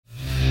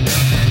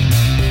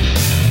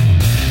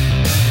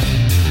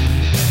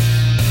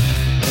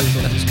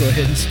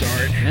ahead and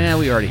start. Yeah,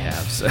 we already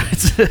have. So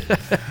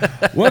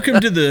Welcome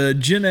to the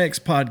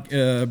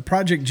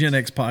Project Gen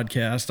X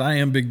podcast. I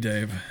am Big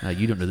Dave.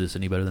 you don't know this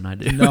any better than I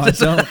do. No, I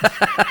don't.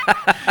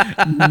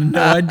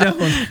 No, I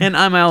don't. And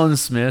I'm Alan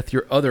Smith,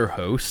 your other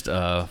host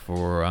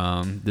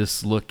for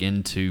this look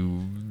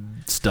into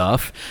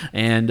stuff.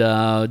 And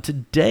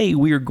today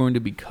we are going to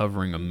be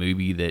covering a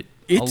movie that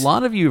a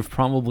lot of you have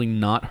probably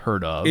not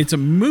heard of. It's a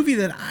movie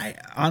that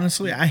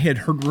I had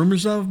heard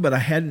rumors of, but I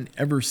hadn't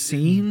ever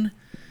seen.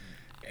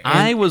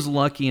 I was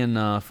lucky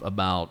enough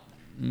about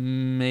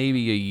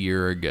maybe a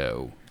year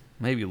ago,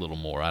 maybe a little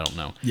more, I don't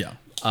know. Yeah.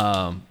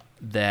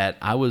 That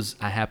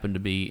I happened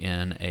to be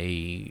in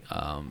a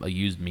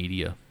used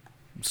media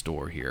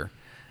store here,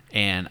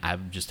 and I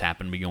just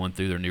happened to be going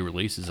through their new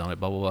releases on it,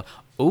 blah, blah, blah.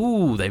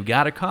 Oh, they've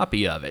got a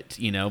copy of it,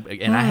 and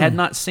I had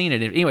not seen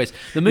it. Anyways,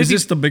 the movie... Is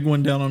this the big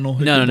one down on Old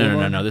Hickory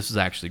Boulevard? No. This is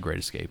actually Great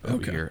Escape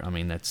over here. I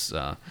mean, that's...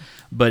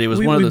 but it was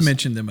one of those... We've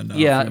mentioned them enough.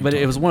 Yeah, but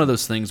it was one of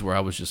those things where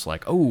I was just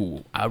like,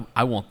 oh,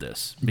 I want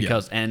this.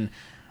 Because... Yeah. And...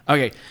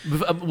 Okay,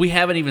 we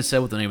haven't even said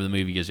what the name of the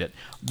movie is yet.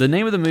 The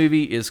name of the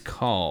movie is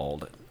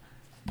called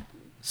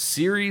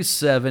Series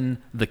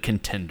 7, The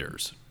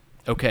Contenders.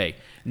 Okay,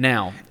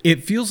 now...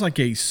 It feels like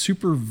a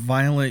super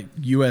violent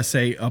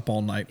USA Up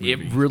All Night movie.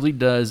 It really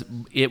does.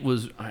 It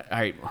was... All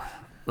right,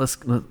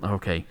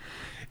 okay.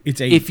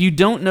 If you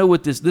don't know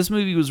what this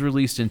movie was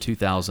released in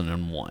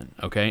 2001,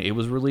 okay? It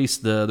was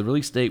released... The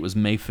release date was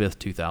May 5th,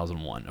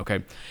 2001,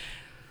 okay?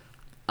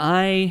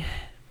 I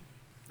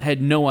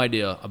had no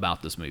idea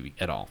about this movie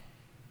at all.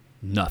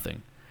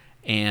 Nothing.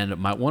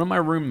 And one of my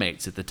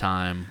roommates at the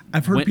time...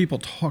 I've heard people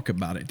talk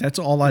about it. That's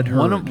all I'd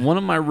heard. One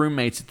of my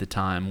roommates at the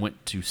time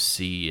went to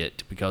see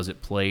it because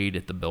it played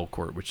at the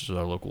Belcourt, which is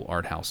our local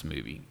art house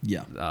movie.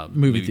 Yeah,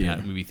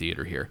 movie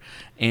theater here.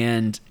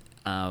 And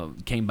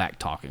came back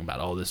talking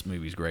about, this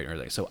movie's great and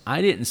everything. So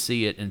I didn't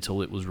see it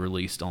until it was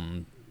released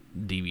on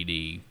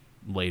DVD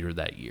later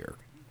that year.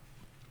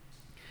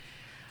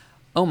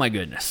 Oh my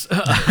goodness.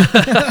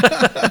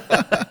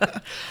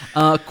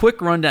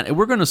 Quick rundown.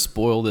 We're going to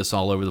spoil this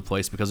all over the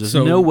place because there's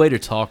no way to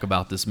talk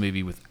about this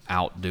movie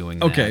without doing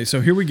that. Okay,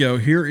 so here we go.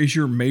 Here is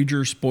your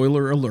major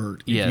spoiler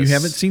alert. Yes. If you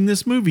haven't seen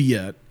this movie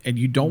yet and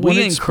you don't want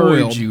it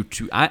spoiled...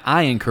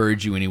 I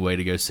encourage you anyway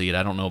to go see it.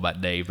 I don't know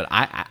about Dave, but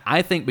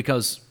I think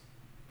because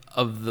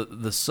of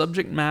the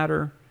subject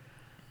matter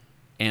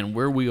and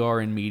where we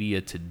are in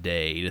media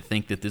today, to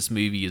think that this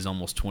movie is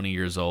almost 20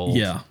 years old...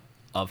 Yeah.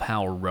 Of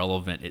how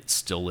relevant it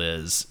still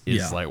is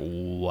like,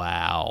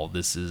 wow,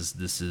 this is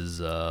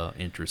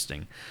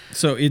interesting.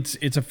 So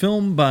it's a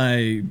film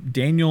by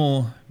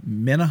Daniel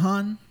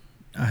Minahan.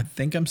 I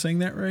think I'm saying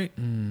that right.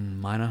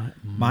 Minahan,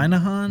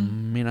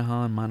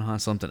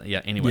 something.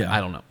 Yeah. Anyway,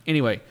 I don't know.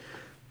 Anyway,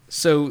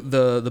 so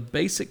the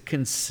basic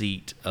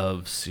conceit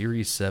of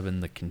Series 7,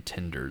 The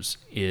Contenders,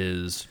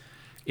 is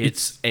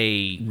it's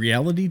a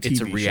reality TV. It's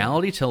a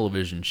reality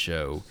television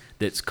show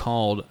that's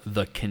called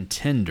The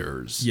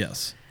Contenders.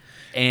 Yes.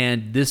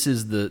 And this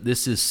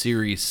is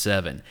Series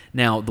 7.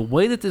 Now, the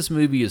way that this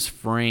movie is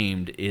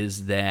framed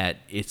is that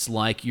it's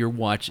like you're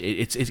watching.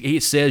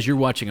 It says you're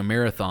watching a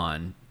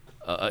marathon.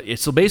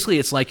 So basically,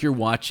 it's like you're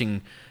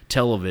watching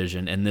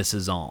television, and this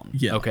is on.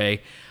 Yeah.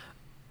 Okay.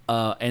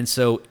 It's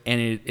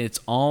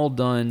all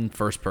done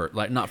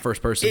not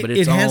first person, but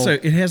it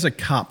has a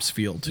cop's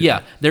feel to it.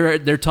 Yeah,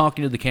 they're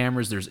talking to the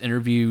cameras. There's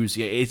interviews.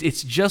 Yeah,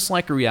 it's just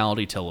like a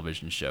reality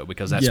television show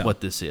because that's what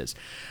this is.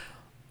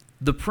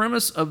 The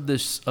premise of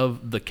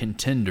The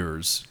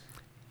Contenders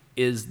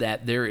is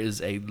that it's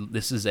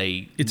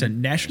a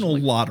national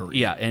lottery.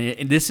 Yeah,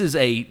 and this is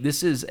a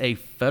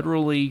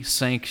federally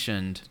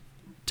sanctioned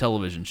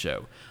television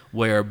show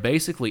where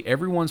basically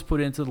everyone's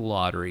put into the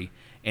lottery,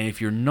 and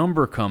if your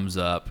number comes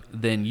up,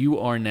 then you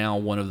are now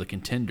one of the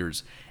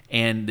contenders.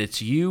 And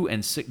it's you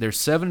and there's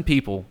 7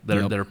 people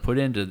that are put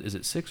into. Is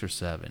it 6 or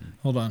 7?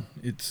 Hold on,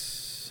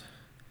 it's.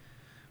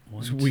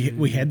 So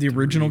we had the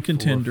original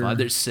contender. 4, 5.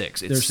 There's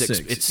 6. It's 6.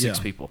 It's 6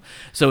 yeah. people.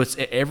 So it's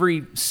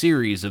every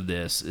series of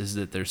this is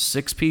that there's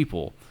 6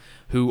 people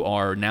who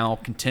are now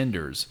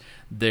contenders.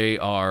 They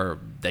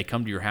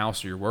come to your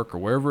house or your work or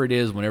wherever it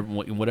is,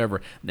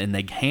 whatever, and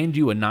they hand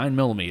you a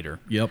 9mm.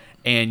 Yep.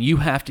 And you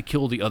have to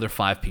kill the other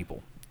 5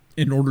 people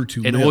in order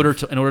to live. In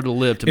order to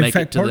live to make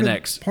it to the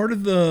next. Part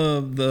of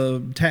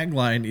the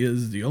tagline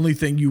is the only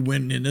thing you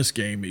win in this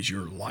game is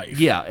your life.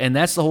 Yeah, and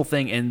that's the whole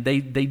thing. And they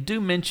do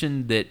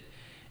mention that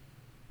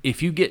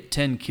if you get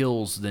 10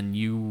 kills, then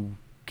you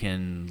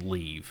can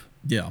leave.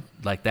 Yeah.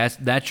 Like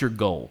that's your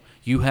goal.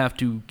 You have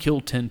to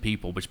kill 10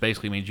 people, which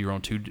basically means you're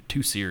on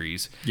two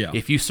series. Yeah.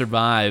 If you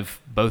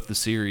survive both the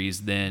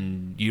series,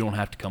 then you don't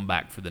have to come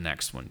back for the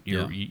next one.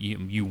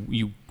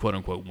 You quote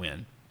unquote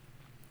win.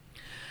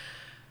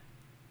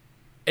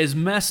 As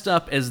messed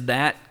up as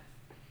that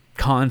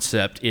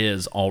concept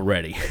is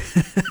already,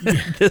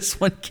 this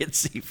one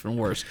gets even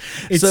worse.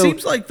 It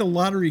seems like the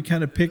lottery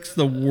kind of picks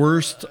the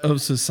worst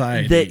of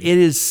society. That it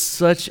is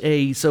such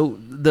a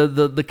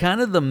the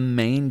kind of the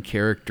main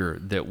character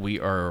that we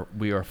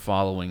are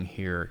following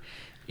here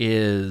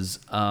is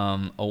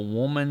a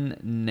woman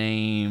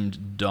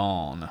named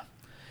Dawn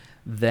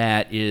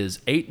that is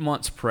 8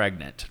 months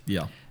pregnant.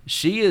 Yeah.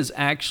 She is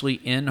actually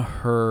in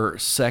her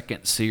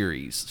second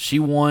series. She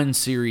won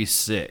Series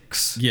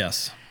 6.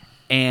 Yes.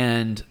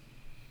 And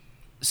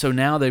so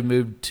now they've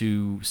moved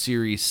to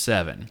Series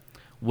 7.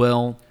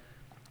 Well,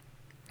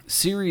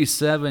 Series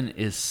 7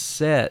 is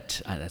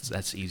set,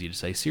 that's easy to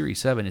say. Series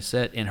 7 is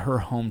set in her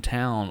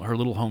hometown, her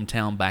little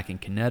hometown back in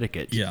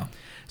Connecticut. Yeah.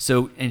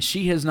 So, and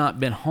she has not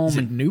been home Is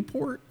it in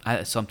Newport?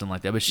 something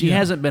like that, but she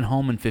hasn't been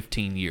home in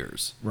 15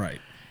 years. Right.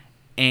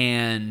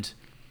 And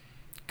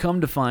come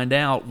to find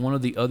out, one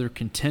of the other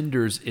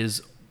contenders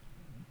is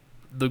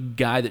the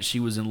guy that she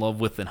was in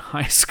love with in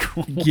high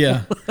school.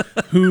 Yeah.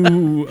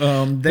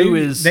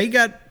 They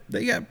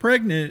got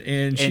pregnant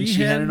and she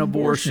had an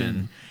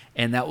abortion.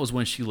 And that was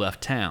when she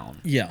left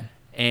town. Yeah.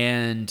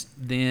 And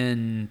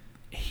then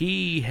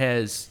he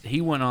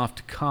went off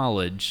to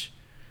college,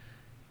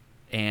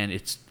 and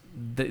it's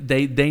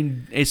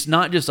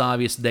not just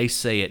obvious, they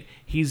say it.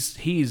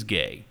 He's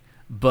gay,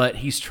 but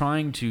he's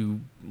trying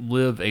to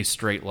live a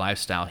straight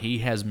lifestyle. He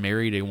has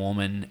married a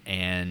woman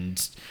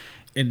and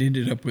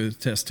ended up with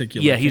testicular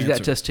cancer. Yeah, he's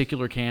got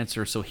testicular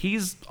cancer, so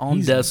he's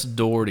on death's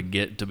door to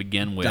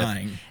begin with.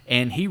 Dying.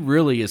 And he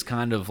really is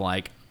kind of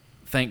like,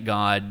 thank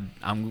God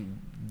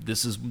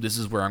this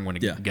is where I'm going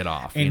to get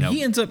off. And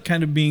he ends up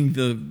kind of being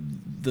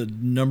the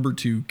number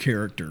 2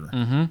 character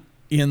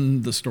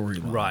in the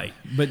storyline. Right.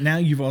 But now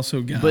you've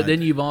also got... But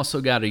then you've also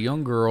got a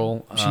young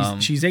girl.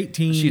 She's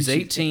 18. She's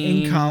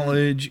 18. In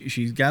college.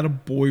 She's got a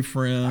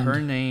boyfriend. Her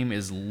name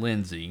is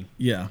Lindsay.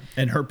 Yeah.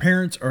 And her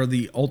parents are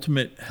the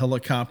ultimate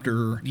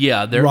helicopter.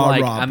 Yeah, they're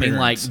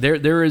parents.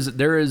 there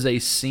is a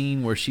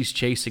scene where she's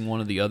chasing one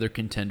of the other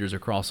contenders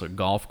across a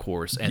golf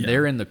course, and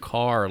they're in the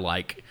car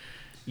like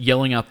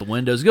yelling out the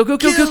windows, go,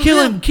 kill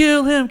him.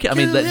 I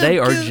mean, they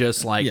are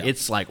just like,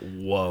 it's like,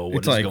 whoa,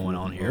 what is going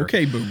on here?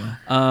 Okay, boomer.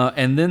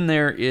 And then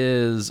there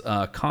is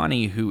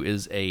Connie, who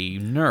is a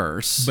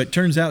nurse. But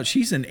turns out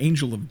she's an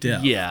angel of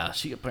death. Yeah,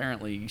 she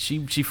apparently,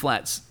 she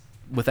flats,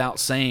 without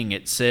saying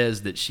it,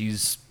 says that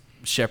she's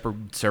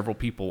shepherded several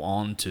people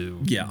on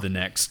to the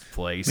next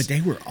place. But they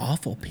were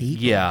awful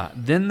people. Yeah.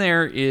 Then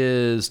there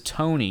is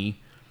Tony.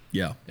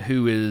 Yeah.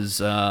 Who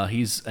is,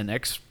 he's an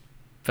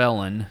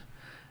ex-felon.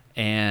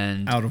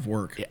 And out of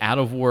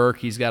work.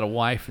 He's got a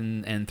wife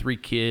and 3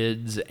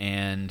 kids,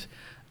 and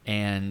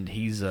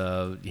he's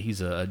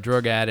a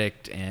drug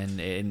addict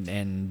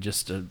and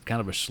just a kind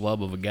of a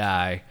schlub of a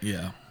guy.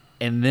 Yeah.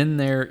 And then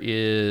there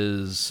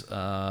is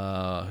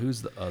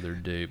who's the other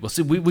dude? Well,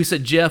 see, we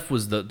said Jeff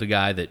was the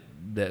guy that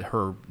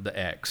the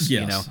ex.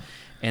 Yes. You know.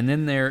 And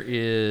then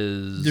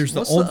there's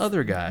the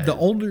other guy? The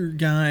older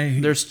guy.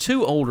 There's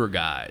 2 older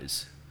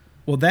guys.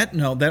 Well,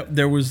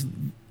 there was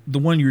the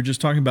one you were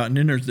just talking about, and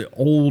then there's the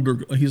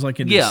older. He's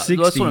like in his 60s.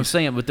 Yeah, that's what I'm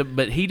saying.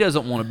 But he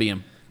doesn't want to be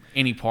in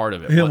any part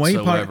of it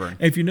whatsoever.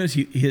 If you notice,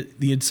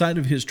 the inside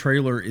of his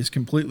trailer is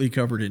completely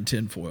covered in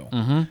tinfoil.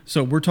 Mm-hmm.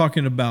 So we're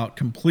talking about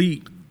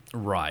complete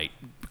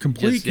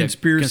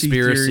conspiracy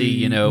theory,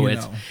 you know.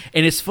 And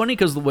it's funny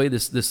because the way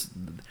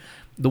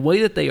the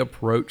way that they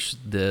approach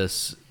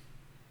this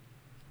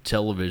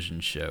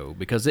television show,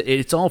 because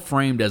it's all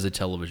framed as a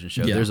television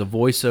show. Yeah. There's a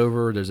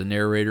voiceover, there's a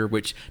narrator,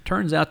 which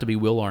turns out to be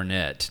Will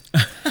Arnett.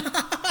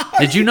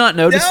 Did you not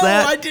notice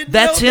that? I didn't.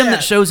 That's him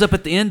that shows up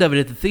at the end of it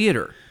at the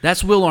theater.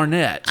 That's Will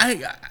Arnett.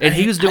 And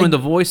he was doing the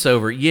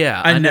voiceover.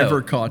 Yeah, I know.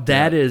 Never caught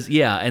that. That is,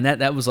 yeah, and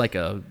that was like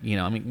a, you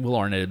know, I mean, Will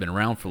Arnett had been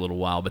around for a little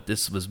while, but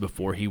this was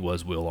before he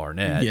was Will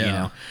Arnett. Yeah. You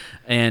know,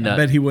 and I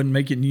bet he wouldn't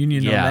make it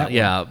union on that one.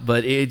 Yeah,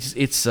 but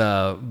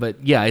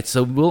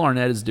so Will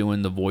Arnett is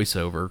doing the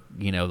voiceover,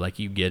 you know, like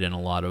you get in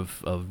a lot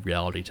of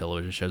reality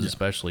television shows,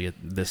 especially at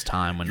this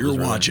time when you're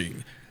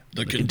watching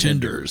The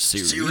Contenders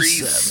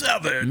Series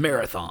 7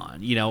 Marathon,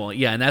 you know,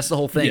 and that's the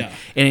whole thing. Yeah.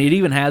 And it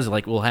even has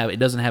like it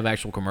doesn't have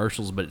actual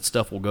commercials, but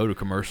stuff will go to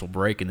commercial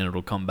break and then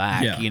it'll come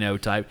back, you know,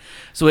 type.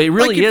 So it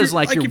really is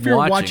like you're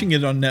watching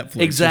it on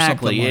Netflix.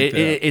 Exactly, or something like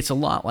that. It's a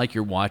lot like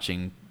you're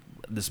watching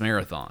this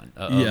marathon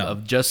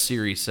of just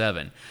Series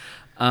 7.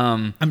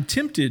 I'm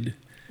tempted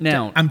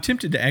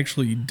to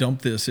actually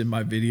dump this in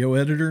my video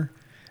editor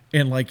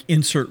and like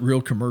insert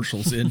real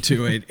commercials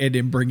into it and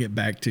then bring it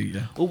back to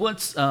you. Well,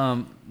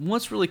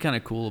 what's really kind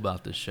of cool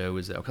about this show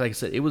is that, like I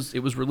said, it was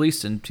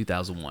released in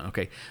 2001.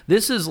 Okay,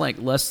 this is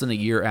like less than a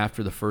year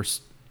after the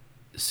first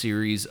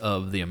series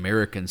of The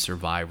American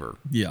Survivor.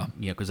 Yeah,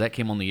 you know, because that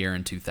came on the air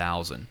in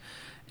 2000,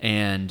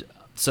 and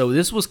so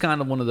this was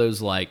kind of one of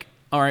those like,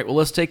 all right, well,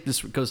 let's take this,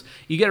 because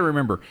you got to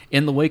remember,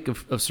 in the wake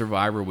of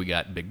Survivor, we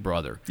got Big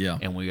Brother,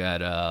 and we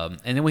got,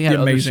 and then we had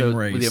The Amazing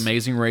Race. The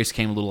Amazing Race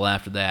came a little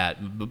after that,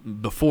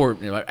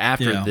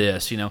 after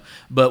this, you know.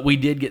 But we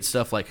did get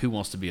stuff like Who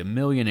Wants to Be a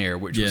Millionaire,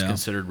 which was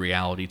considered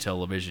reality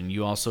television.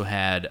 You also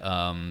had,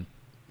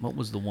 what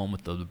was the one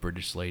with the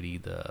British lady,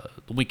 the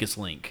Weakest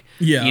Link?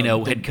 Yeah, you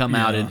know, had come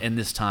out in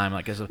this time,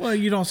 like I said. Well,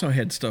 you'd also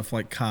had stuff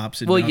like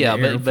Cops. And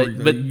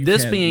but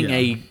this being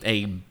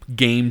a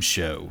game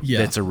show,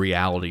 that's a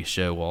reality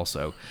show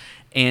also,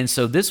 and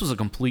so this was a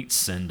complete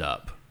send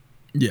up.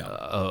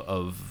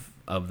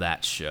 of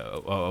that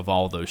show, of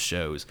all those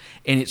shows.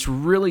 And it's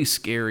really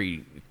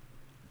scary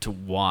to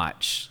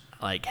watch,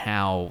 like,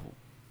 how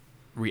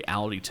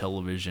reality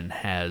television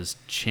has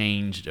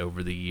changed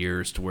over the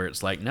years to where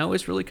it's like, no,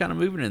 it's really kind of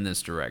moving in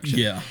this direction.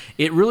 Yeah.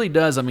 It really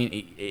does. I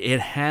mean, it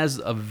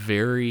has a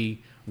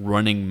very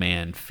Running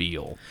Man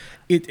feel.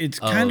 It's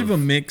kind of a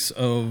mix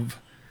of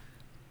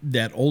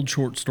that old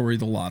short story,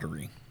 The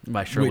Lottery.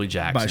 By Shirley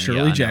Jackson. By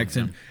Shirley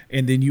Jackson.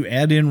 And then you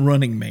add in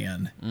Running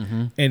Man.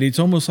 Mm-hmm. And it's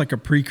almost like a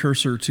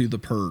precursor to The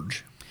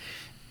Purge.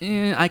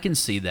 I can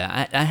see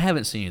that. I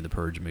haven't seen any of the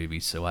Purge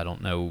movies, so I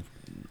don't know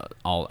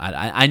all.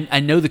 I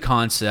know the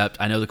concept.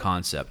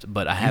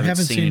 But I haven't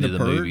seen any of the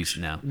movies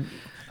now.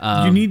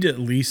 You need to at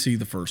least see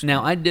the first one.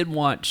 Now, I did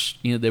watch,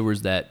 there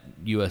was that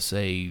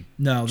USA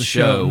the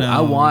show. No.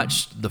 I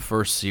watched the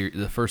first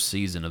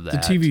season of that. The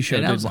TV show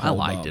I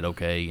liked it,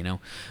 okay,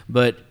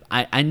 But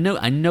I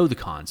know the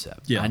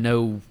concept. Yeah. I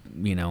know,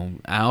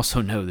 I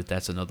also know that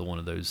that's another one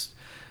of those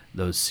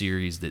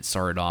series that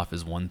started off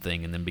as one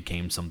thing and then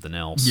became something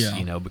else.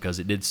 Yeah. Because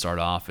it did start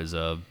off as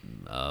a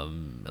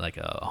like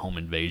a home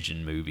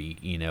invasion movie,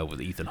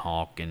 with Ethan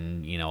Hawke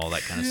and all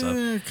that kind of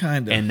stuff.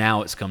 Kind of. And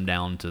now it's come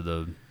down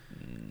to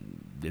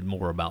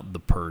more about the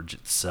purge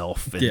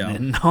itself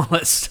and all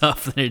that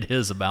stuff than it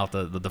is about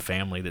the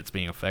family that's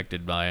being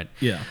affected by it.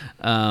 Yeah.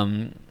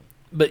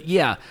 But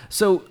yeah,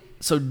 so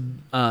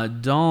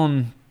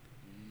Dawn.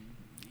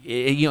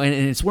 And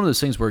it's one of those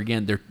things where,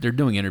 again, they're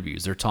doing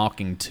interviews. They're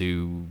talking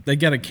to. They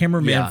got a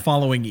cameraman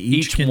following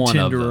each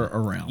contender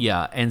around.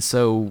 Yeah, and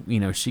so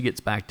she gets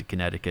back to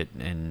Connecticut,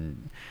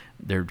 and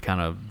they're kind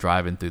of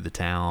driving through the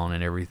town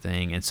and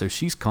everything, and so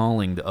she's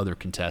calling the other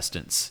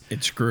contestants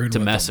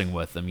messing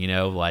with them.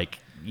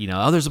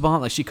 Oh, there's a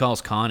bomb. Like, she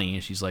calls Connie,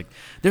 and she's like,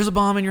 "There's a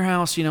bomb in your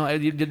house.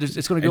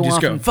 It's going to go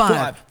off in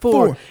 5,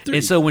 4, 3.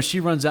 And so when she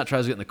runs out,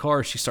 tries to get in the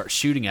car, she starts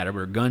shooting at her, but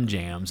her gun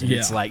jams, and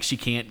it's like she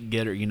can't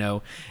get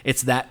her.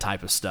 It's that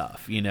type of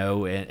stuff.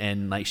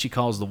 And like, she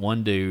calls the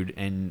one dude,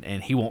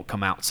 and he won't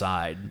come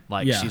outside.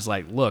 Like, she's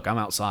like, "Look, I'm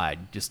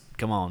outside. Just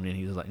come on." And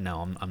he's like,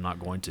 "No, I'm not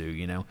going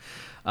to."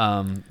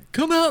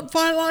 Come out and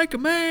fight like a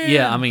man.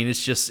 Yeah, I mean,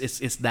 it's just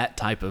it's that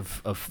type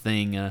of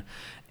thing.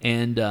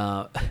 And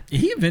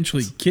he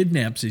eventually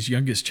kidnaps his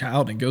youngest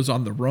child and goes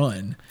on the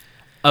run.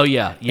 Oh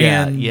yeah.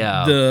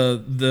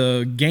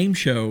 The game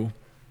show.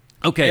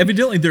 Okay.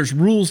 Evidently, there's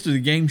rules to the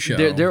game show.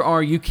 There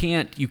are. You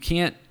can't.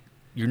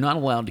 You're not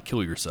allowed to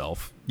kill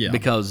yourself. Yeah.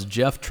 Because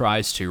Jeff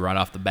tries to right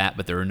off the bat,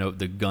 but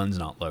the gun's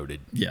not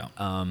loaded. Yeah.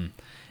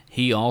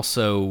 He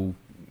also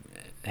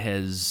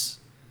has.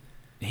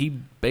 He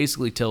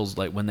basically tells,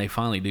 like, when they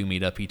finally do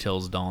meet up, he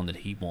tells Dawn that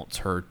he wants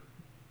her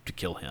to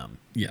kill him.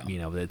 Yeah.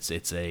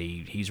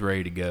 He's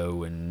ready to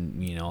go,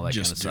 and all that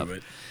just kind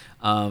of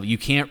stuff. It.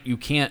 You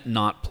can't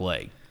not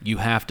play. You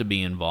have to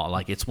be involved.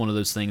 Like, it's one of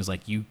those things,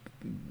 like,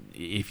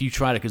 if you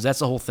try to, because that's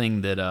the whole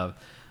thing that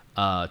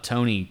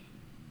Tony,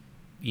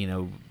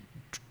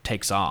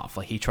 takes off.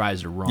 Like, he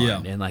tries to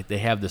run, and like they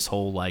have this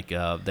whole they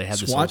have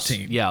this SWAT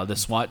team. Yeah, the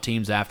SWAT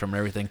team's after him and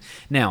everything.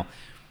 Now,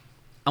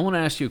 I want to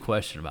ask you a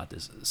question about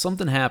this.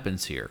 Something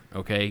happens here,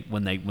 okay?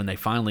 When they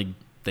finally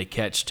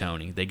catch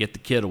Tony, they get the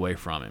kid away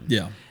from him.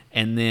 Yeah.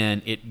 And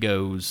then it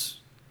goes,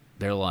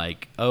 they're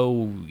like,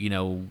 oh,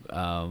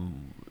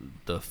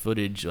 the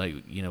footage, like,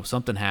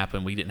 something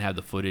happened. We didn't have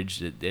the footage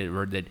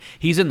that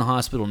he's in the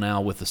hospital now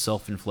with a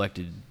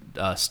self-inflicted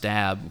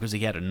stab because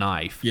he had a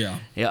knife. Yeah.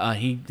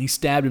 He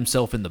stabbed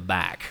himself in the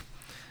back.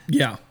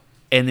 Yeah.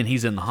 And then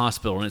he's in the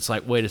hospital, and it's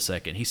like, wait a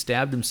second, he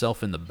stabbed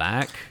himself in the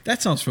back?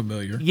 That sounds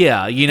familiar.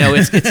 Yeah,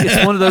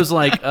 it's one of those,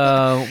 like,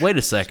 wait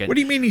a second. What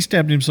do you mean he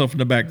stabbed himself in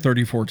the back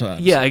 34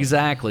 times? Yeah,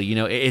 exactly.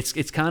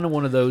 It's kind of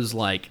one of those,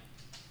 like,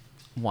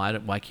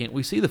 why can't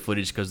we see the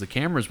footage? Because the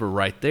cameras were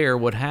right there.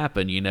 What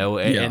happened?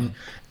 And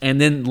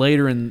then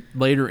later in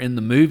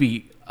the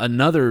movie,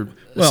 another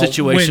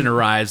situation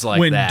arises like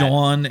when that. When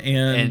Dawn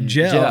and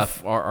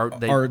Jeff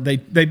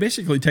they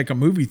basically take a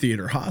movie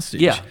theater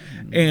hostage. Yeah.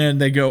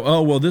 And they go,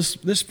 oh, well,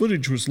 this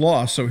footage was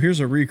lost, so here's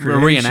a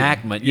recreation. A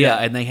reenactment, yeah.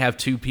 And they have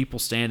two people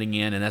standing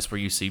in, and that's where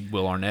you see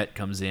Will Arnett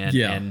comes in.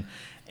 Yeah.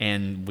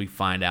 And we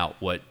find out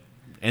what...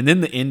 And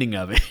then the ending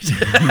of it.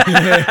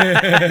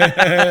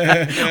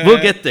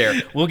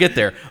 We'll get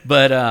there.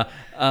 But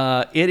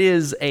it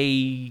is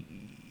a...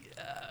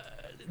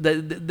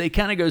 They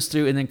kind of goes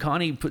through, and then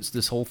Connie puts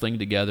this whole thing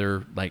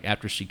together, like,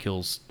 after she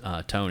kills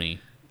Tony,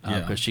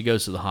 because she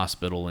goes to the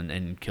hospital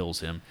and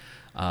kills him.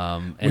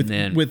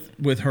 Then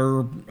with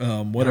her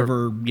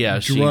whatever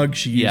drug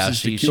she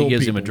uses to kill she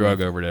gives people him a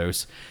drug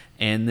overdose,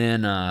 and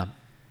then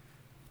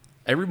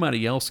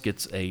everybody else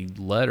gets a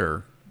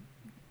letter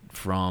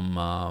from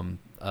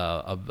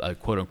a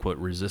quote unquote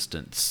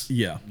resistance,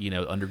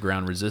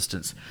 underground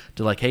resistance,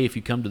 to like, hey, if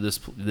you come to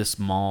this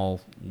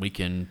mall, we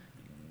can.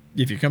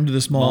 If you come to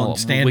this mall and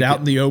stand out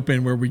in the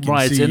open where we can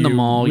see it's in the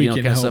mall, we kind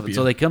can of help stuff. you.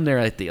 So they come there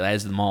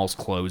as the mall's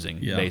closing,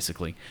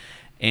 basically.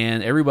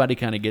 And everybody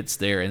kind of gets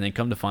there, and then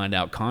come to find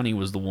out Connie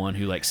was the one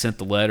who like sent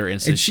the letter,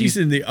 and so she's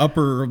in the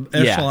upper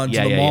echelons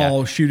of the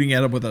mall shooting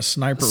at him with a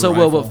sniper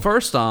rifle. Well,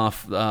 first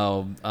off,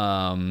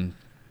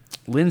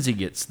 Lindsay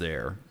gets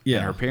there,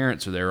 and her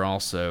parents are there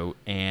also,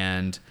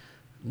 and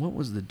what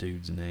was the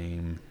dude's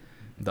name?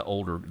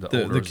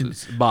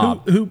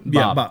 Bob.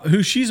 Bob,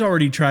 who she's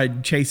already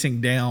tried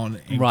chasing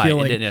down and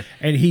killing,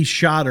 and he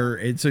shot her,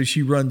 and so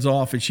she runs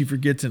off, and she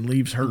forgets and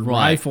leaves her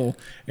rifle,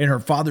 and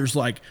her father's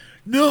like,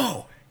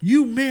 "No,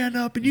 you man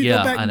up, and you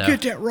go back and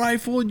get that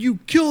rifle, and you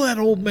kill that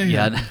old man."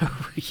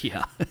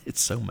 Yeah, it's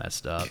so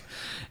messed up.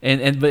 But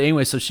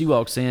anyway, so she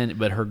walks in,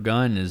 but her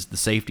gun the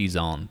safety's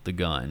on the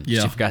gun.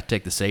 She forgot to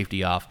take the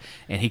safety off,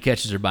 and he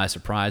catches her by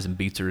surprise and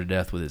beats her to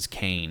death with his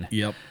cane.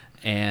 Yep.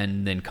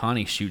 And then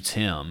Connie shoots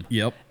him.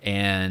 Yep.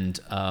 And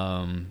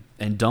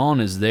Dawn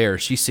is there.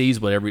 She sees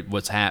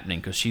what's happening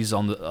because she's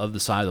on the other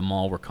side of the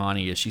mall where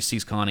Connie is. She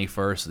sees Connie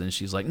first, and then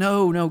she's like,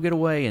 "No, get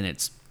away!" And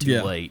it's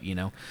too late,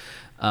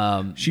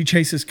 she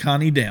chases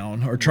Connie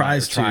down, or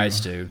tries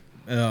to.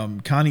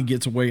 Connie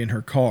gets away in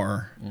her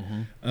car.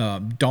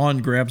 Mm-hmm. Dawn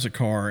grabs a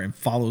car and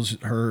follows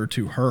her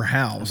to her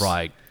house.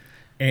 Right.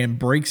 And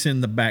breaks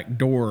in the back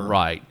door.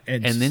 Right.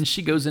 And then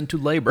she goes into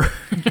labor.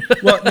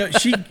 Well, no,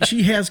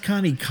 she has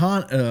Connie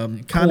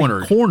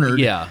cornered.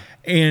 Yeah.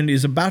 And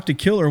is about to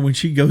kill her when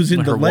she goes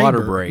into her labor.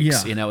 Water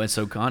breaks, and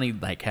so Connie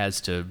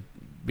has to,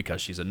 because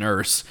she's a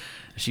nurse,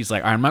 she's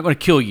like, "I'm not going to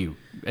kill you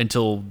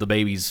until the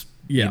baby's,"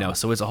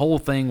 so it's a whole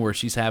thing where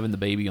she's having the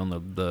baby on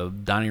the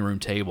dining room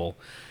table.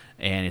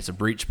 And it's a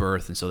breech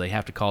birth, and so they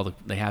have to call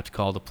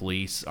the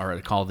police or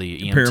call the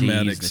EMTs.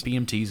 Paramedics. The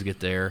EMTs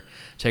get there,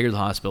 take her to the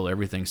hospital.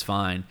 Everything's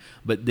fine,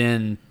 but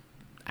then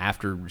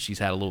after she's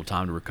had a little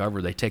time to recover,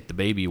 they take the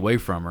baby away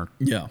from her.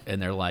 Yeah, and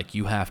they're like,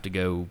 "You have to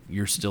go.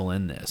 You're still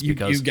in this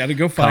because you've got to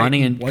go fight."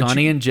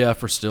 Connie and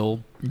Jeff are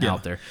still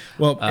out there.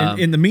 Well,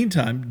 in the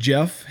meantime,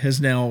 Jeff has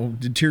now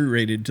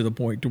deteriorated to the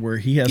point to where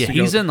he has to go.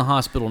 He's in the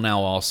hospital now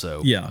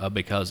also. Yeah,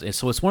 because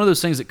it's one of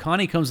those things that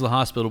Connie comes to the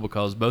hospital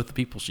because both the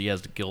people she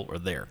has to kill are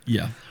there.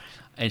 Yeah,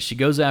 and she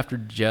goes after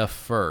Jeff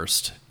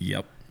first.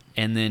 Yep,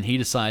 and then he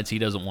decides he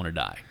doesn't want to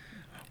die.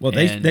 Well,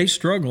 they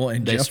struggle,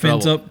 and Jeff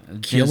ends up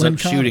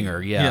shooting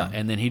her. Yeah,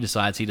 and then he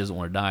decides he doesn't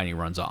want to die, and he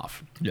runs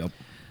off. Yep.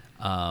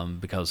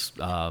 Because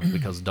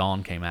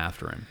Dawn came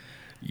after him.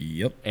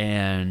 Yep.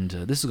 And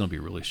this is going to be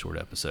a really short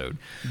episode,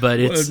 but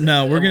it's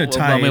no. We're going to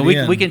tie.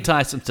 We can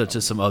tie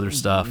to some other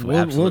stuff.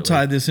 We'll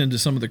tie this into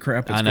some of the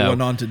crap that's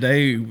going on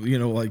today.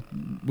 Like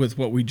with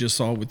what we just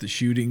saw with the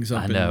shootings.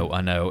 I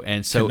know,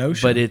 and so,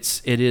 Kenosha. But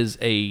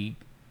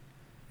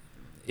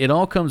it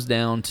all comes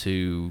down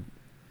to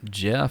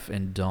Jeff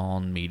and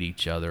Dawn meet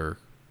each other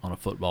on a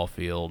football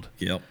field.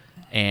 Yep.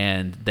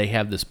 And they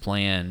have this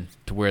plan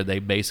to where they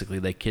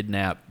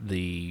kidnap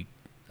the.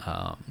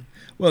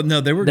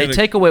 They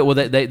take away. Well,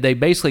 they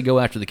basically go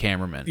after the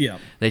cameraman. Yeah.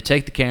 They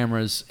take the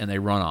cameras and they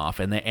run off,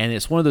 and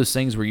it's one of those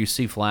things where you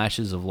see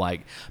flashes of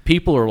like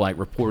people are like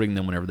reporting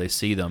them whenever they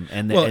see them,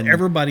 and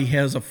everybody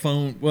has a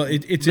phone. Well,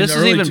 it's this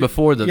is even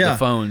before the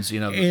phones, the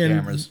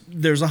cameras.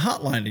 There's a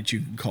hotline that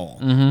you can call,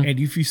 and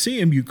if you see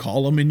them, you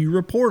call them and you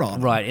report on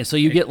them. Right, and so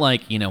you get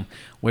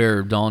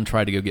where Dawn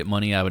tried to go get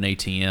money out of an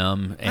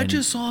ATM. And I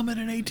just saw him at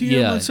an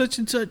ATM on such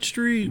and such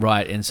street.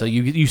 Right, and so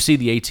you see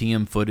the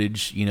ATM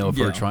footage, of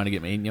her trying to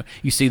get money.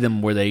 You see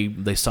them where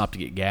they stop to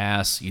get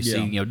gas. You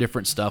see,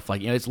 different stuff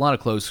like it's a lot of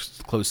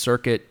closed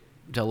circuit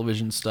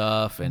television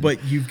stuff.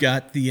 But you've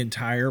got the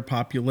entire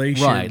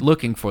population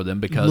looking for them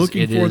because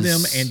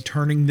them and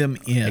turning them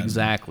in.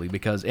 Exactly,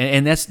 because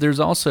and there's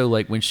also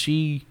like when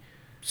she.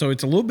 So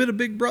it's a little bit of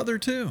Big Brother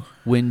too.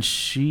 When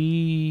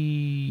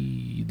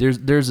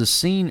there's a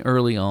scene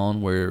early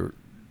on where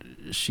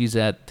she's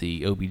at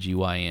the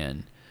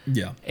OBGYN.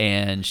 Yeah.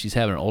 And she's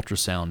having an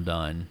ultrasound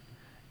done,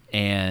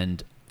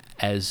 and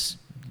as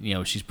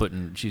she's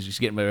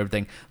getting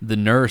everything, the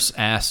nurse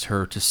asked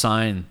her to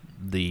sign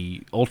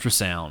the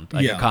ultrasound,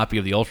 a copy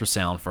of the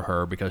ultrasound for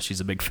her because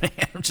she's a big fan.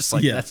 I'm just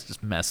like, that's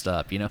just messed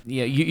up,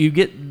 you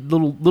get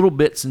little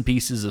bits and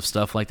pieces of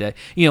stuff like that.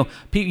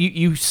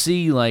 You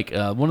see like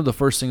one of the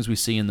first things we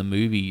see in the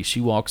movie, she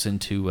walks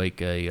into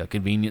like a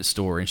convenience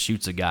store and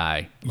shoots a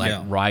guy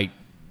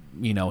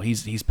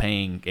he's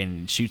paying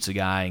and shoots a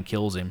guy and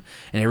kills him,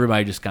 and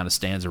everybody just kind of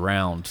stands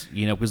around,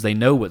 because they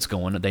know what's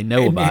going on. They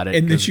know about it.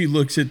 And then she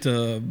looks at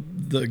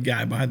the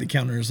guy behind the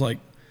counter and is like,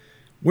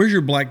 "Where's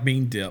your black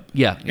bean dip?"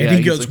 Yeah. And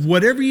he goes,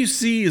 "Whatever you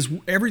see is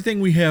everything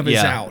we have is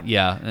out."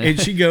 Yeah. And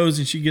she goes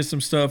and she gets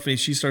some stuff and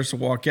she starts to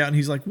walk out and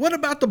he's like, "What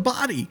about the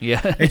body?"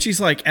 Yeah. And she's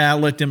like,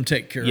 let them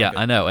take care of it. Yeah,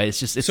 I know.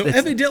 It's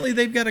evidently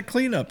they've got a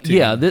cleanup team.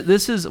 Yeah,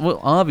 this is,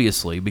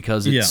 obviously,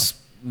 because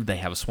they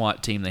have a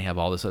SWAT team, they have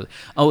all this other.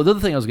 Oh, the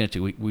other thing I was going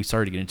to we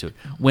started to get into it.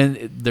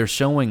 When they're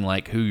showing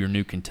like who your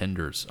new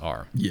contenders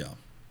are. Yeah.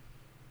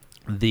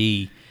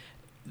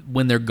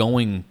 When they're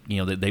going,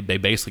 they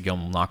basically go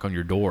and knock on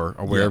your door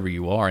or wherever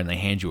you are, and they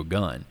hand you a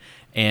gun.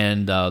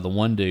 And the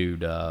one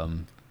dude,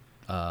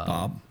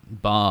 Bob.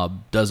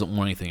 Bob doesn't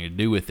want anything to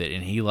do with it,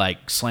 and he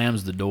like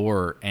slams the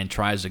door and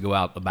tries to go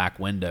out the back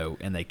window,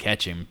 and they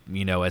catch him,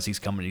 as he's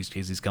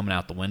coming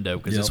out the window,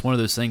 because it's one of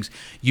those things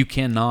you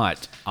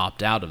cannot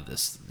opt out of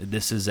this.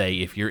 This is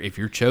if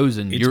you're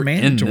chosen, it's you're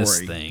mandatory. in this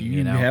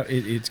thing.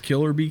 It's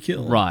kill or be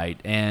killed. Right,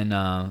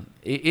 and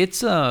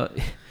it's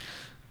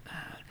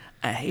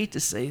I hate to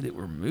say that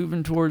we're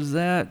moving towards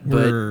that,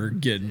 but we're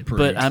getting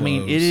pretty close. I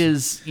mean, it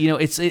is.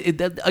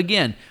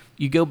 Again,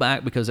 you go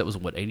back because that was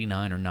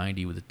 89 or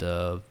 90 with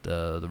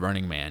the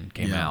Running Man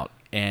came out,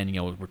 and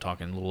we're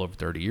talking a little over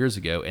 30 years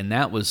ago, and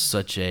that was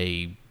such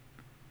a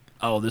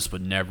this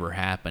would never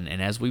happen. And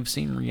as we've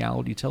seen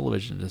reality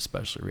television,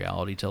 especially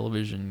reality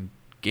television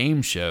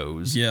game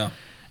shows,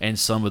 and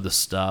some of the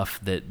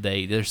stuff that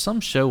there's some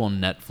show on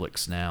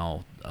Netflix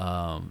now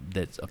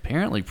that's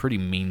apparently pretty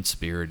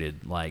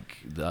mean-spirited, like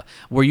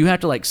where you have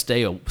to like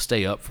stay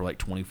up for like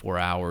 24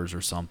 hours or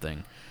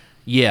something.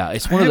 Yeah,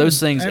 it's one of those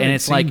things, and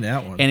it's like,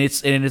 and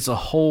it's a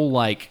whole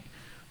like.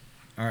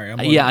 All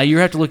right, you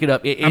have to look it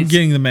up. I'm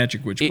getting the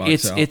Magic Witch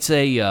box out. It's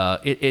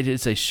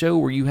a show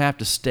where you have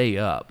to stay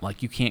up,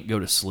 like you can't go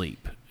to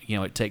sleep.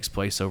 It takes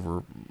place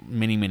over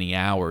many, many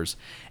hours,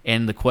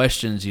 and the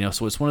questions,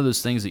 so it's one of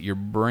those things that your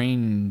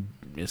brain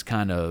is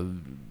kind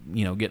of,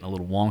 getting a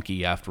little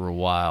wonky after a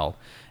while,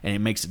 and it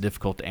makes it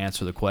difficult to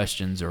answer the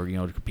questions or,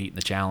 to compete in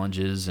the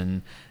challenges.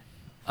 And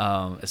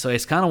so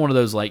it's kind of one of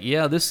those like,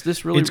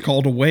 this really... It's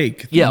called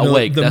Awake.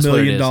 Awake. The that's $1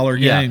 million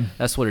game. Yeah,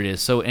 that's what it is.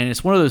 So, and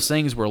it's one of those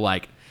things where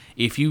like,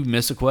 if you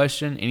miss a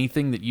question,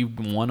 anything that you've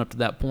won up to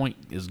that point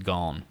is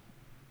gone.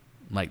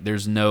 Like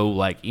there's no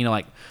like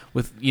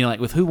with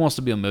Who Wants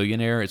to Be a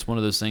Millionaire, it's one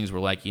of those things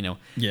where like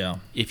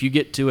if you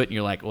get to it and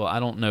you're like, well, I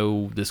don't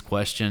know this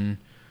question,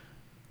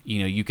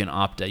 you can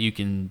opt out, you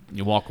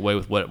walk away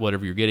with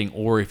whatever you're getting,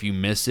 or if you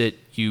miss it,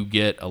 you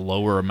get a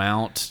lower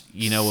amount,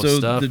 of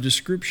stuff. So the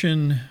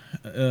description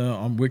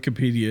on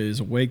Wikipedia is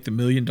Awake, the $1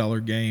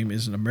 Million Game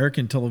is an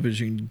American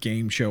television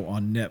game show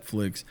on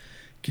Netflix.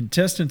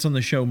 Contestants on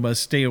the show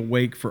must stay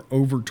awake for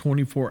over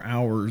 24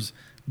 hours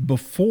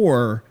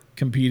before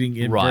competing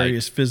in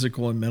various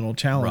physical and mental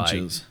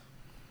challenges.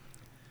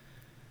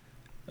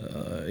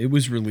 It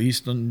was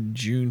released on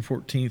June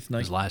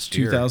 14th, last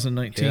year.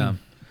 2019. Yeah.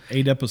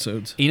 8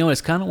 episodes.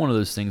 It's kind of one of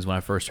those things when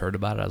I first heard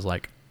about it, I was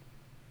like,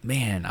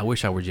 man, I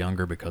wish I was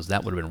younger because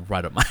that would have been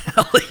right up my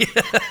alley.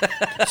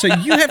 So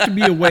you have to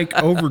be awake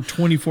over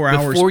 24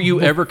 hours before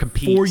you ever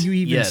compete. Before you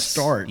even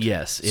start.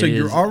 Yes. So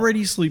you're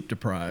already sleep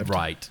deprived.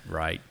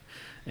 Right.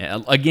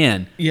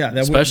 Again,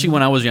 especially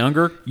when I was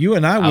younger, you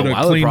and I would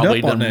have cleaned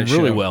up on that show.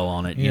 Really well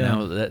on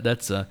it.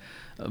 That's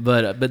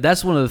but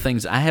that's one of the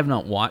things. I have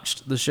not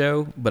watched the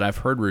show, but I've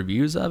heard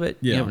reviews of it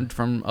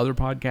from other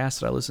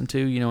podcasts that I listen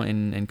to,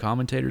 and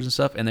commentators and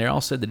stuff, and they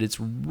all said that it's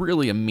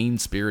really a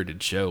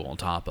mean-spirited show on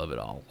top of it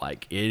all.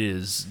 Like it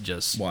is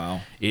just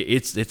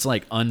It's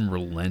like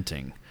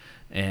unrelenting,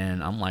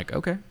 and I'm like,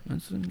 okay,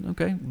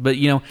 but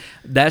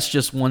that's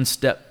just one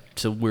step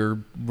to where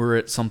we're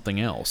at something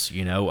else,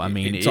 I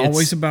mean, it's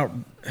always about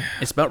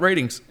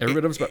ratings. Every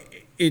bit of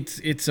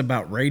it's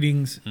about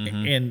ratings,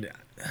 and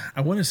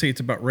I want to say it's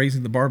about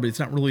raising the bar, but it's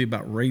not really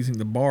about raising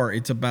the bar.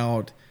 It's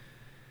about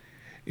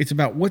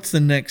what's the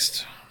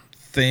next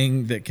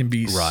thing that can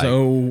be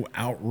so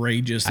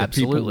outrageous that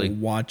people will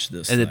watch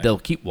this, and that they'll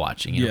keep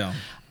watching.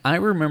 I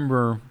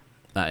remember.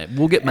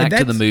 We'll get back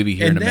to the movie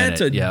here in a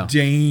minute. And that's a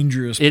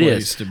dangerous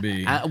place to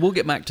be. We'll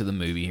get back to the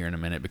movie here in a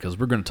minute because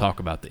we're going to talk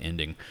about the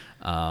ending.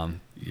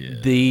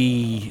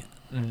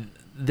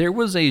 There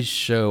was a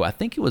show. I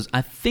think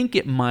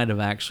it might have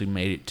actually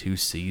made it 2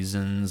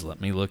 seasons. Let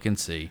me look and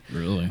see.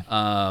 Really?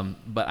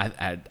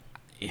 But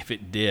if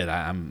it did,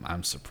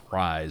 I'm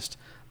surprised.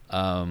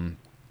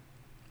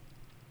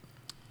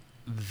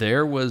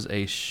 There was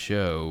a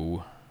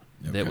show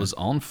that was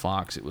on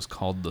Fox. It was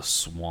called The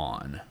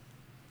Swan.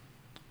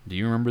 Do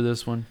you remember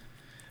this one?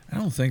 I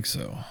don't think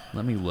so.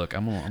 Let me look. I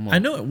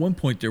know at one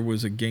point there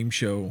was a game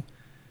show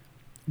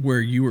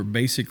where you were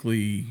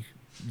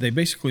they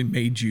basically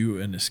made you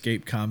an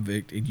escape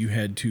convict, and you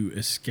had to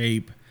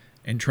escape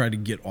and try to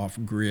get off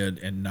grid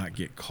and not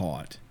get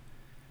caught.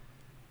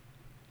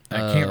 I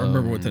can't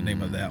remember what the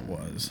name of that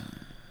was.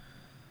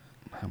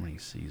 How many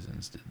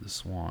seasons did The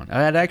Swan?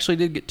 It actually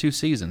did get 2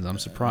 seasons. I'm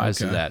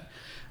surprised at that.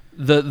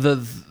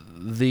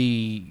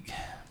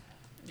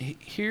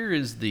 Here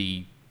is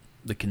the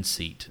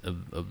conceit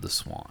of The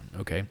Swan,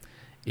 okay,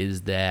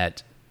 is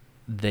that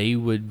they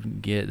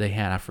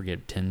had, I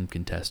forget, 10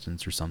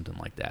 contestants or something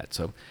like that.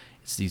 So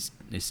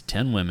it's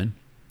 10 women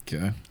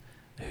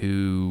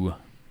who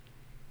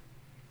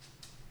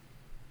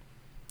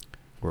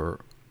were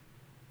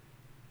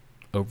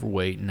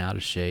overweight and out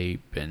of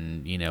shape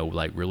and,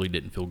 like really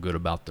didn't feel good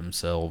about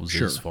themselves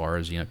as far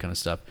as, kind of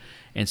stuff.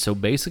 And so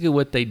basically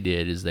what they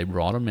did is they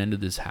brought them into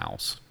this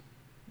house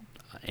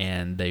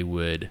and they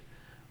would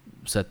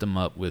set them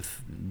up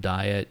with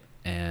diet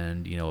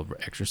and,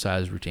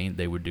 exercise routine.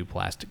 They would do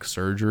plastic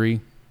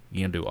surgery,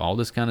 do all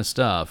this kind of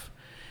stuff.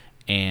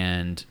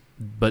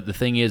 But the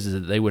thing is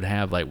that they would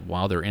have, like,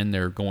 while they're in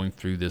there going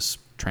through this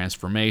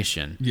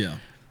transformation,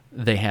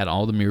 they had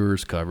all the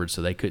mirrors covered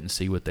so they couldn't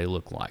see what they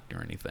looked like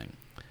or anything.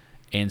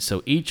 And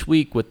so each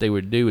week what they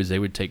would do is they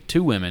would take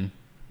 2 women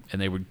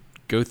and they would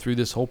go through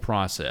this whole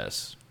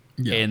process,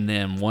 and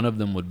then one of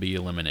them would be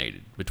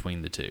eliminated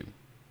between the 2.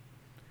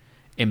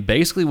 And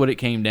basically what it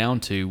came down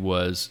to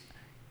was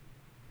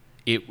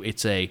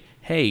it's a,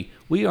 hey,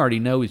 we already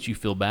know that you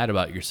feel bad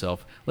about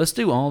yourself. Let's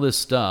do all this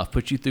stuff,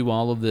 put you through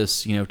all of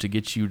this, to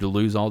get you to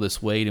lose all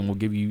this weight, and we'll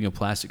give you,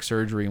 plastic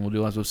surgery, and we'll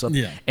do all this stuff,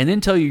 and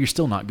then tell you you're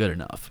still not good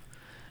enough.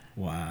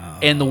 Wow.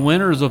 And the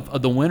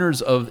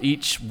winners of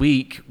each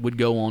week would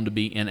go on to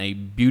be in a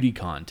beauty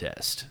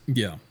contest.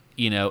 Yeah.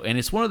 And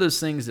it's one of those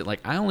things that,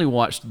 I only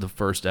watched the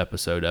first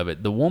episode of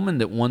it. The woman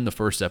that won the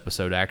first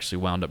episode actually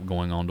wound up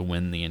going on to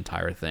win the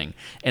entire thing.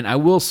 And I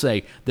will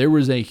say there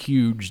was a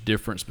huge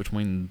difference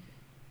between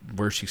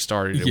where she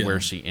started and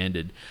where she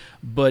ended.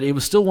 But it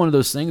was still one of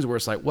those things where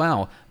it's like,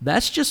 wow,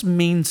 that's just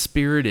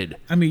mean-spirited.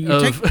 I mean,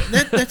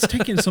 that's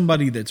taking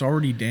somebody that's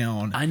already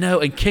down. I know,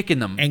 and kicking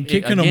them. And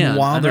kicking them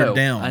while they're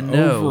down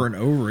over and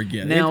over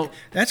again. Now,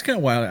 that's kind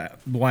of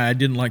why I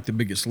didn't like The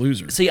Biggest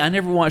Loser. See, I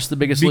never watched The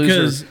Biggest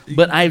Loser,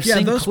 but I've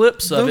seen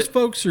clips of it. Those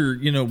folks are,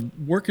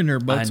 working their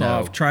butts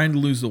off, trying to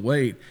lose the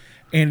weight.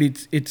 And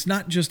it's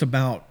not just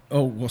about,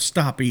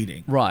 stop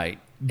eating. Right.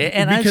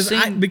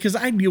 And because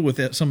I deal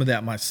with some of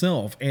that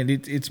myself, and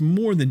it's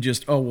more than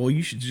just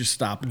you should just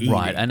stop eating.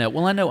 Right, I know.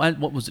 Well, I know.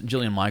 What was it,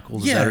 Jillian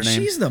Michaels? Is that her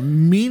name? She's the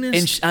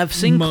meanest. And I've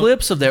seen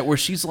clips of that where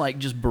she's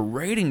just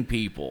berating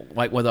people,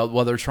 while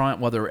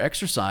they're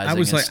exercising. I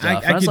was like,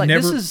 stuff. I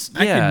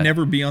could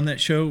never be on that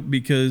show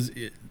because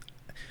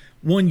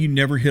one, you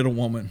never hit a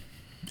woman.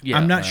 Yeah,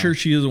 I'm not sure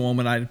she is a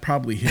woman. I'd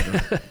probably hit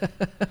her.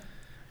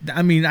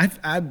 I mean,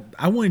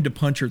 I wanted to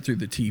punch her through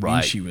the TV.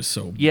 Right. She was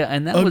so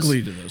and that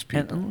ugly to those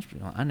people. And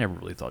I never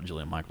really thought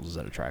Jillian Michaels was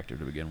that attractive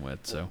to begin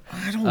with. So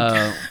I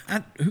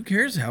don't. Who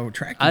cares how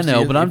attractive? I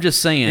know, but I'm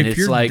just saying, if it's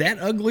you're like that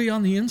ugly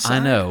on the inside. I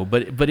know,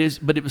 but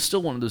it was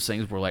still one of those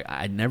things where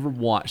I never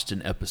watched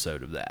an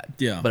episode of that.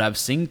 Yeah. But I've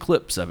seen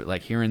clips of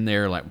it, here and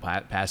there,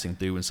 passing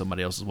through when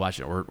somebody else is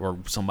watching, or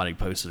somebody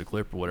posted a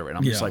clip or whatever, and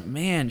I'm just like,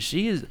 man,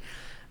 she is.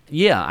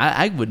 Yeah,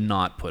 I would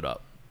not put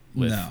up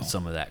with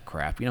some of that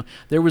crap.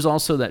 There was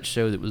also that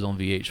show that was on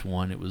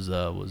VH1. It was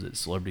it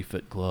Celebrity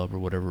Fit Club or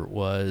whatever it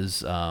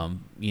was.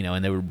 And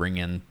they would bring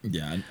in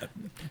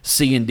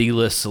C and D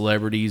list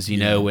celebrities,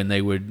 and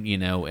they would,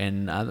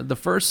 and the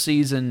first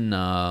season,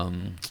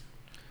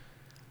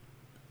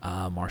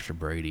 Marsha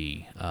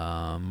Brady,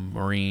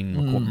 Maureen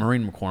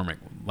McCormick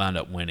wound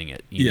up winning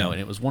it, and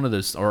it was one of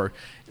those, or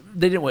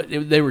they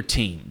didn't. They were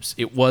teams.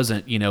 It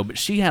wasn't, but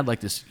she had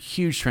this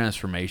huge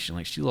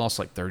transformation. She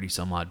lost 30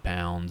 some odd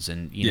pounds,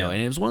 and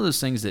and it was one of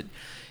those things that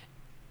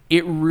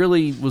it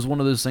really was one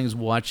of those things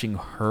watching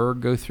her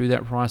go through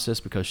that process,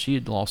 because she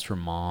had lost her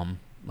mom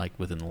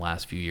within the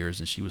last few years,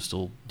 and she was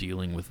still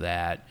dealing with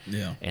that.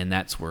 Yeah. And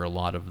that's where a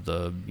lot of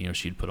the,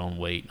 she'd put on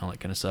weight and all that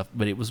kind of stuff.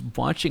 But it was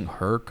watching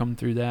her come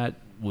through that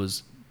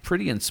was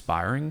pretty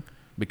inspiring,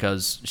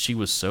 because she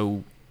was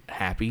so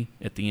happy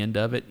at the end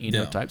of it,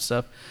 type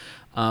stuff.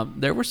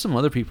 There were some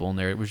other people in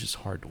there. It was just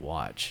hard to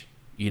watch,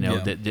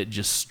 that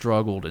just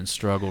struggled and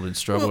struggled and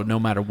struggled,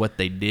 no matter what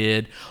they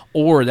did.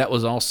 Or that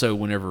was also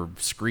whenever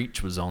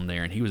Screech was on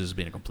there, and he was just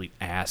being a complete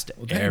ass to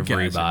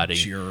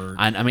everybody.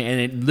 I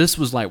mean, this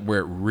was where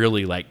it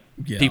really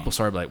people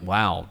started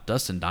wow,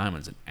 Dustin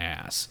Diamond's an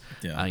ass.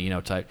 Yeah.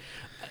 Type.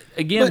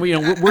 Again,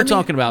 but, we're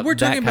talking about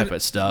that type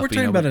of stuff. We're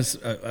talking about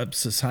a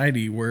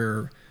society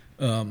where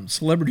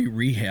Celebrity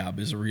Rehab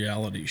is a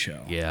reality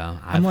show. Yeah,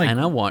 I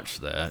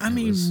watched that.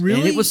 Really?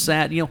 And it was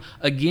sad.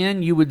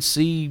 Again, you would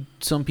see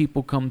some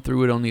people come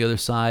through it on the other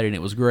side, and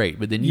it was great.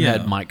 But then you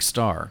had Mike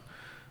Starr,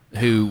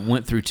 who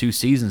went through 2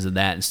 seasons of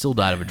that and still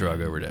died of a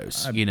drug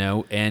overdose.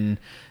 And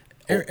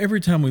every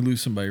time we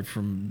lose somebody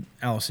from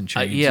Alice in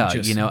Chains,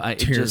 it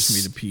tears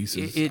me to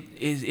pieces.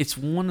 It's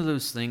one of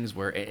those things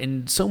where,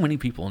 and so many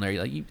people in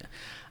there,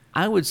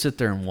 I would sit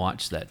there and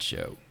watch that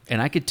show,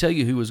 and I could tell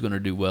you who was going to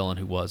do well and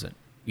who wasn't.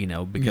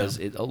 Because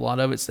a lot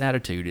of it's the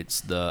attitude.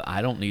 It's the,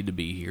 I don't need to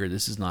be here.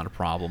 This is not a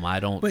problem.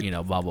 I don't,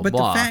 blah, blah, blah. But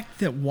the fact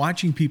that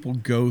watching people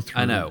go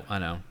through I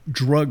know.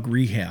 drug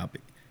rehab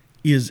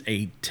is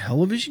a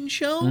television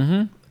show?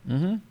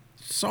 Mm-hmm.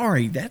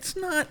 Sorry, that's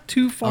not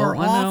too far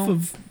off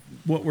of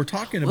what we're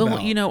talking about.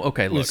 Well,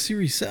 okay, look. With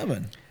Series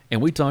 7.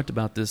 And we talked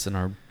about this in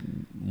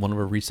one of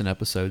our recent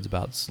episodes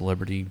about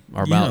celebrity,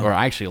 or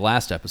actually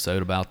last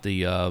episode about the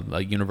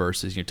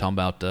universes. You're talking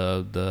about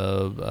the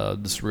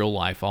Surreal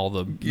Life, all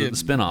the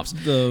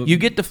spinoffs. You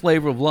get the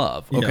Flavor of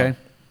Love, okay?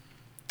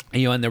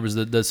 And there was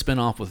the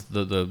spinoff with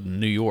the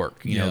New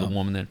York, the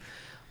woman that.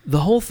 The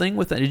whole thing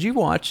with that. Did you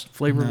watch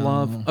Flavor of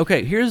Love?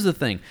 Okay, here's the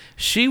thing.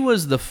 She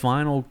was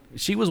one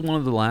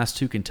of the last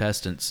 2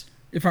 contestants.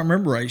 If I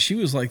remember right, she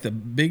was the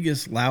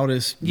biggest,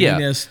 loudest,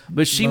 meanest.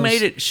 But she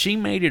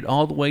made it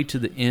all the way to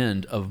the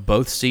end of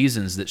both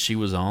seasons that she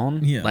was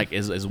on. Yeah.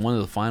 As one of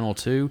the final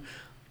 2.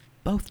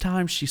 Both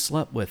times she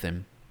slept with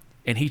him,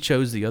 and he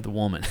chose the other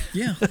woman.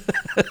 Yeah.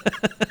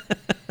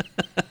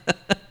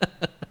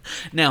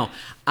 Now,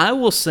 I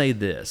will say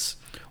this.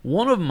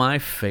 One of my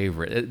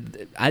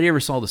favorite. I never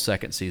saw the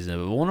second season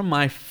of it. But one of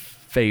my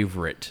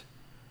favorite.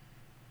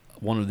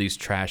 One of these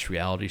trash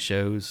reality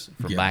shows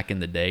from back in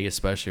the day,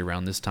 especially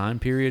around this time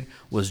period,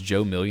 was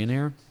Joe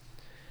Millionaire.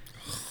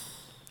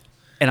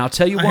 And I'll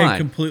tell you why. I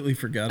completely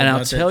forgot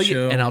about that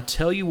show. And I'll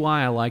tell you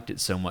why I liked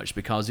it so much,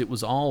 because it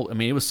was all, I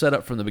mean, it was set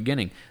up from the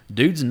beginning.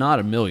 Dude's not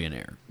a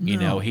millionaire. You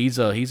know, he's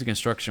a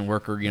construction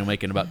worker, you know,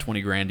 making about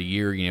 $20,000 a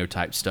year, you know,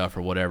 type stuff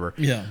or whatever.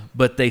 Yeah.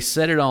 But they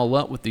set it all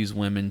up with these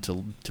women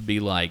to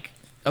be like,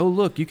 oh,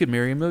 look, you could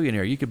marry a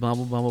millionaire. You could blah,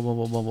 blah, blah, blah, blah,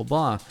 blah, blah, blah,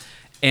 blah.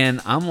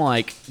 And I'm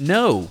like,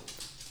 no.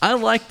 I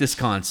like this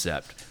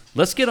concept.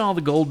 Let's get all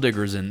the gold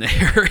diggers in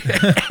there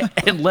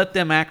and let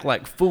them act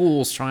like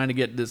fools trying to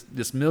get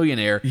this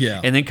millionaire,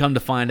 and then come to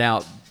find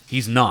out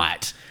he's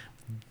not.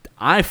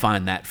 I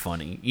find that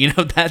funny. You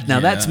know,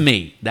 that's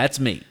me. That's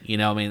me. You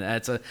know, I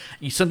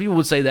mean, some people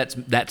would say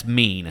that's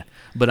mean,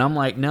 but I'm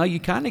like, no,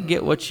 you kind of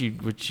get what you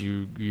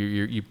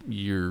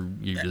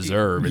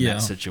deserve in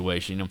that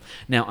situation. You know?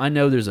 Now I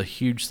know there's a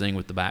huge thing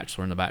with The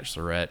Bachelor and The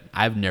Bachelorette.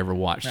 I've never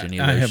watched any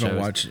of those shows. I haven't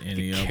watched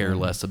any of them. Care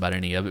less about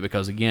any of it,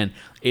 because again,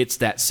 it's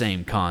that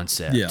same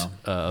concept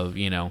of,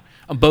 you know,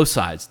 on both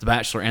sides, The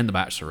Bachelor and The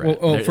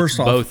Bachelorette. Well, first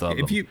off, both of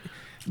them.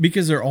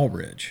 Because they're all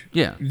rich.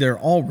 Yeah. They're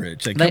all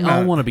rich. They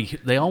all want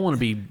to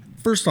be.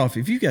 First off,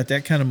 if you got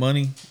that kind of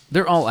money,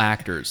 they're all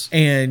actors.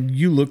 And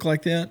you look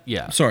like that.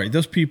 Yeah. Sorry,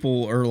 those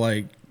people are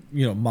like,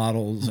 you know,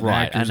 models and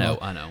actors.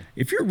 I know.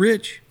 If you're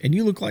rich and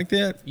you look like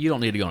that, you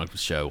don't need to go on a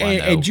show.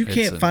 And you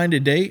can't find a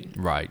date.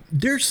 Right.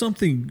 There's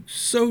something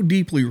so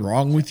deeply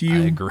wrong with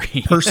you. I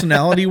agree.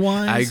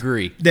 Personality-wise. I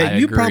agree. That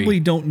you probably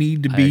don't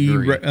need to be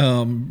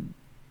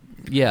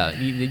yeah,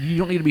 you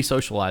don't need to be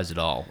socialized at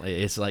all.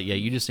 It's like,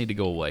 you just need to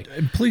go away.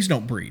 Please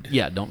don't breed.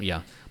 Yeah.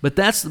 But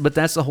that's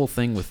the whole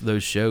thing with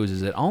those shows,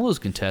 is that all those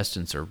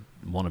contestants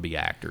want to be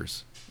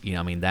actors. You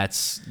know, I mean,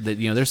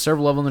 there's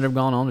several of them that have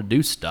gone on to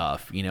do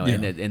stuff. You know,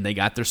 and they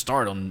got their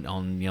start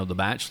on you know, The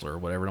Bachelor or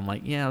whatever. And I'm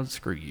like, yeah,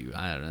 screw you.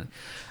 I don't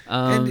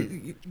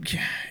know.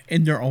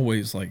 And they're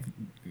always like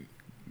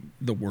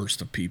the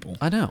worst of people.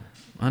 I know.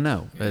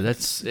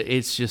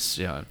 It's just.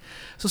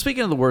 So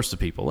speaking of the worst of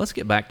people, let's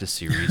get back to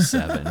Series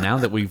 7. Now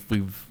that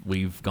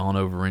we've gone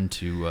over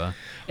into,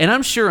 and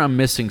I'm sure I'm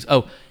missing.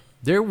 Oh,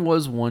 there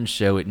was one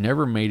show. It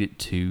never made it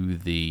to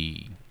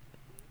the.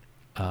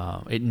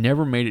 It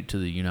never made it to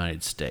the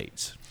United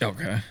States.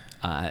 Okay.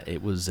 I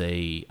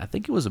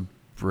think it was a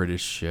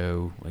British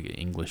show, like an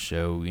English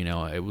show. You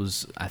know, it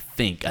was. I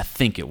think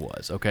it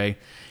was. Okay.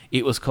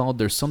 It was called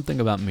 "There's Something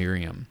About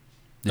Miriam."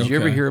 Did you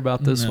ever hear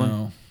about this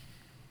one?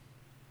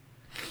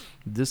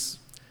 This,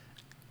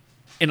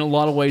 in a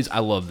lot of ways, I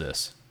love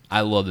this.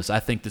 I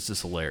think this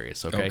is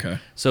hilarious. Okay.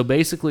 So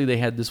basically, they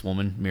had this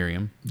woman,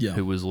 Miriam,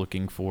 who was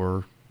looking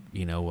for,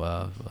 you know,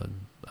 a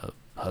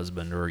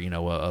husband, or, you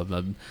know, a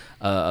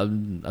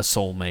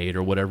soulmate,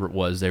 or whatever it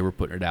was. They were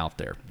putting it out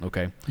there.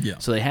 Okay. Yeah.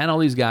 So they had all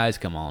these guys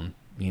come on,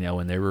 you know,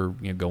 and they were,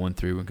 you know, going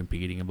through and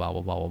competing and blah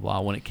blah blah blah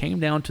blah. When it came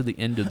down to the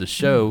end of the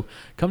show,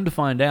 come to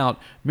find out,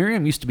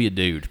 Miriam used to be a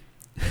dude.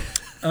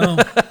 Oh.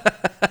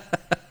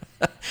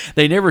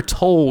 They never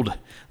told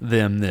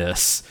them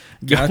this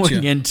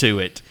going into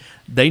it.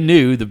 They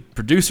knew, the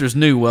producers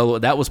knew, well,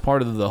 that was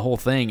part of the whole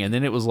thing. And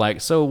then it was like,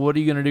 so what are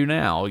you going to do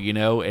now? You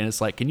know, and it's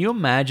like, can you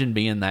imagine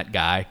being that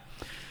guy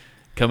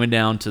coming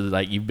down to,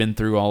 like, you've been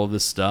through all of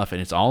this stuff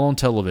and it's all on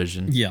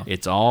television. Yeah.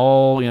 It's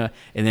all, you know,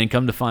 and then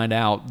come to find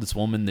out this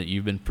woman that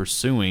you've been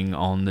pursuing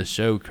on this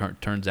show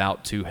turns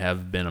out to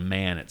have been a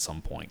man at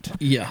some point.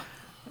 Yeah.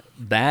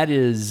 That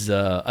is,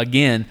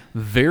 again,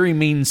 very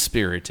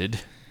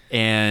mean-spirited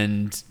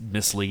and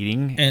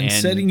misleading, and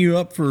setting you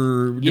up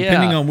for,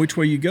 depending on which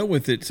way you go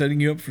with it,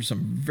 setting you up for some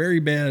very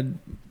bad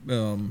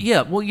well, you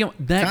know,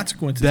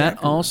 consequences.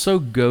 That also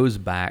goes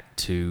back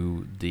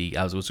to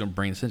I was going to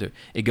bring this into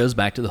it goes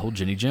back to the whole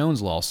Jenny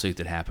Jones lawsuit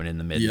that happened in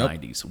the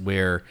mid-90s,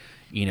 where,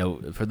 you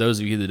know, for those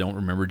of you that don't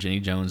remember, Jenny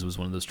Jones was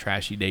one of those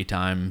trashy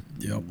daytime,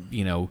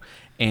 you know,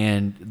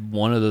 and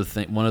one of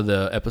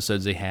the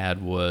episodes they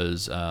had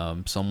was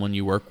someone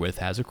you work with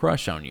has a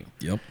crush on you.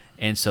 Yep.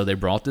 And so they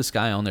brought this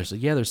guy on there. Said,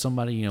 "Yeah, there's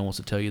somebody, you know, wants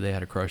to tell you they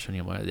had a crush on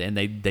you." And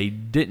they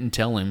didn't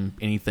tell him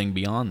anything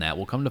beyond that.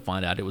 Well, come to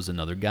find out, it was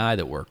another guy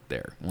that worked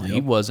there. Well, he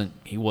wasn't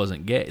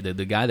gay.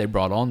 The guy they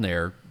brought on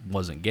there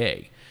wasn't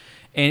gay,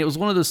 and it was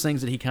one of those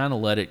things that he kind of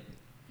let it.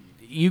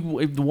 You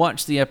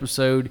watch the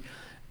episode.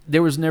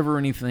 There was never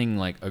anything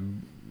like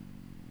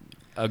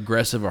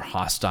aggressive or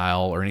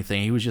hostile or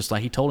anything. He was just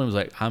like, he told him, he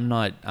was like, I'm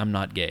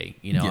not gay.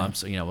 You know, I'm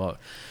so, you know.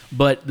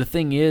 But the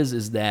thing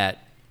is that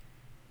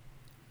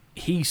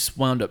he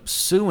wound up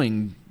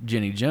suing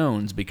Jenny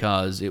Jones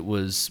because it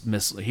was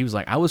he was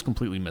like, I was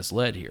completely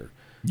misled here.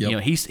 Yep. You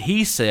know,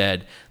 he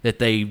said that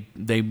they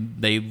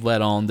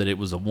let on that it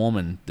was a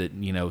woman that,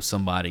 you know,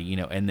 somebody, you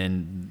know, and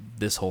then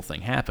this whole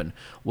thing happened.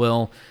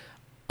 Well,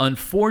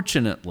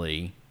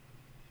 unfortunately,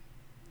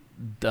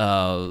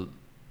 there's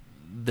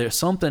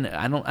something,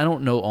 I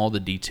don't know all the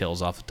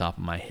details off the top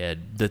of my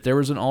head, that there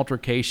was an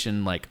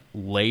altercation like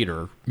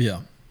later. Yeah.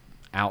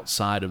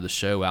 outside of the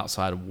show,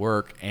 outside of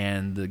work,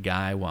 and the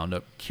guy wound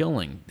up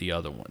killing the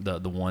other one,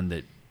 the one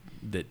that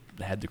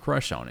had the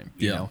crush on him.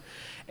 You know,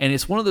 and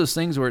it's one of those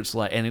things where it's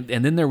like, and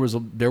then there was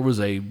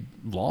a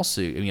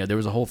lawsuit. You know, there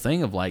was a whole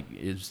thing of like,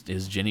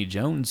 is Jenny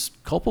Jones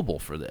culpable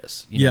for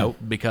this? You know,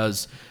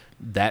 because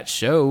that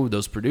show,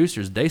 those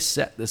producers, they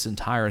set this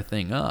entire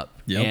thing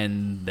up,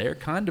 and they're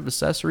kind of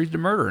accessories to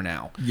murder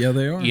now. Yeah,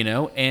 they are. You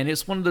know, and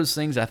it's one of those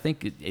things. I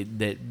think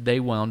that they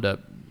wound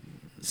up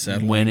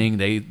winning.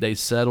 They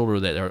settled,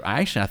 or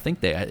actually, I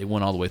think it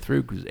went all the way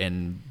through,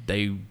 and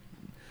they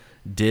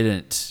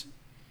didn't.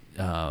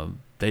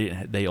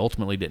 They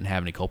ultimately didn't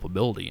have any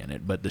culpability in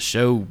it, but the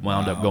show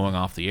wound up going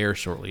off the air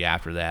shortly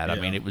after that. Yeah. I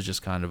mean, it was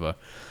just kind of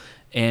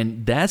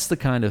and that's the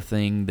kind of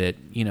thing that,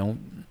 you know,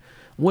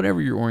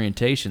 whatever your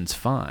orientation's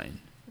fine,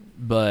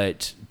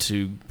 but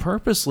to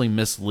purposely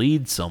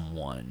mislead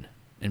someone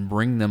and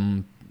bring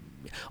them,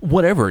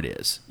 whatever it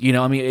is, you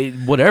know, I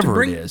mean,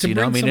 whatever it is, you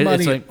know, I mean,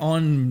 it's like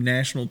on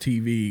national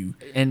TV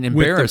and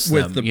embarrass them,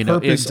 with the you know,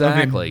 purpose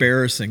exactly. of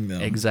embarrassing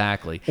them,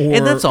 exactly,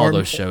 and that's all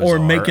those shows or are.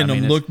 making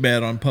them look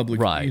bad on public,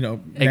 you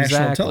know,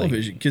 national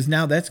television, because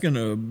now that's going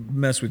to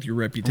mess with your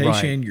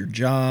reputation, your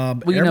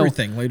job,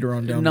 everything later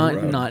on down the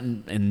road. Not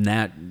in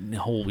that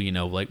whole, you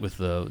know, like with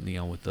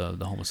the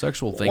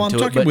homosexual thing. Well, I'm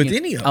talking with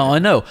any of it. Oh, I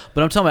know,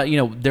 but I'm talking about, you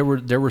know,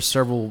 there were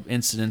several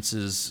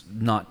incidences,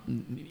 not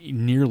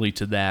nearly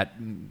to that,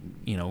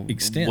 you know,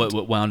 extent.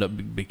 What wound up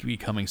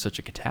becoming such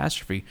a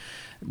catastrophe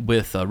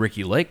with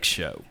Ricky Lake's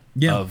show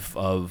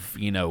of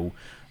you know,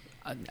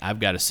 I've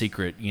got a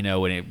secret, you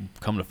know, and it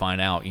come to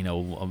find out, you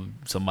know,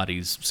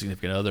 somebody's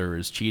significant other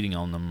is cheating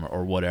on them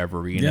or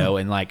whatever, you know,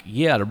 and like,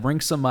 to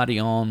bring somebody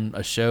on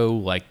a show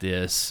like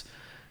this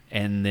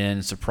and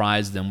then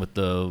surprise them with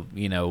the,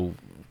 you know,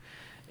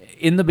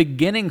 in the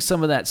beginning,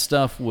 some of that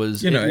stuff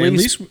was, you know, at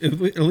least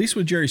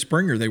with Jerry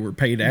Springer, they were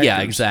paid actors.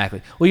 Yeah,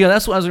 exactly. Well, yeah,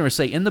 that's what I was going to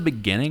say. In the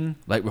beginning,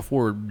 like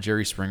before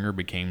Jerry Springer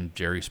became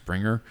Jerry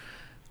Springer,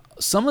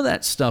 some of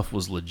that stuff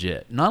was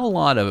legit. Not a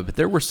lot of it, but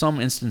there were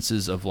some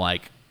instances of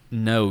like,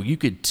 no, you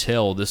could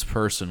tell this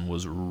person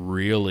was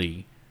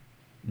really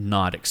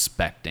not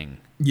expecting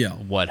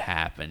what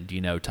happened,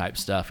 you know, type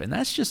stuff. And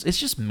that's just, it's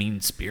just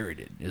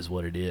mean-spirited is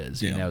what it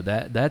is. You know,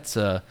 that's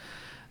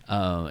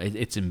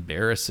it's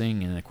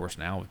embarrassing, and of course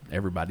now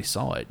everybody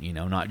saw it. You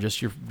know, not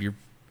just your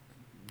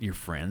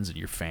friends and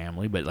your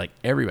family, but like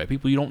everybody,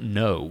 people you don't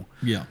know,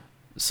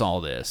 saw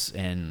this.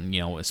 And you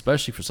know,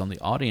 especially for some of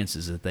the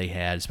audiences that they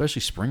had,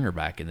 especially Springer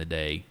back in the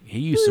day, he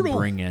used to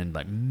bring in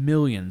like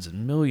millions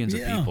and millions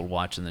of people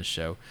watching this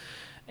show,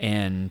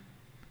 and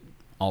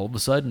all of a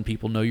sudden,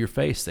 people know your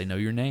face. They know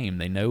your name.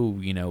 They know,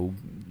 you know,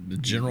 the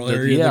general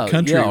area of the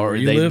country where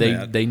you live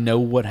at. They know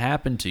what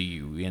happened to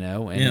you, you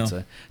know. And it's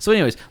so,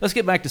 anyways, let's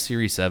get back to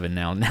Series 7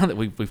 now. Now that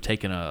we've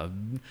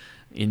taken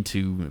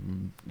into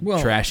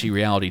trashy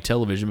reality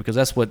television, because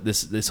that's what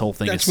this whole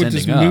thing is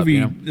sending up. You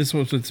know? This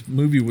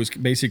movie was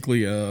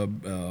basically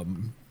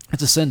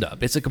it's a send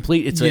up. It's a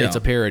complete. It's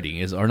a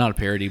parody, or not a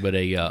parody, but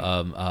a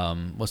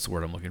what's the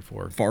word I'm looking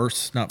for?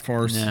 Farce, not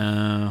farce.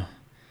 No.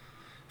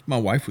 My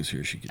wife was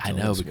here. She could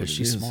tell us because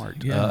she's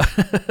smart. Yeah.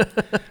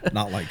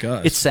 Not like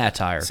us. It's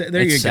satire.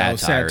 There you go.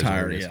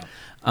 Satire. Yeah.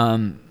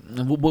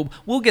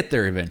 We'll get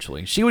there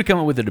eventually. She would come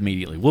up with it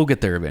immediately. We'll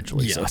get there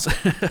eventually. Yeah.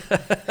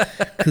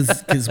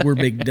 Because we're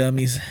big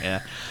dummies.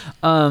 Yeah.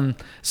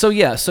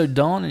 So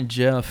Dawn and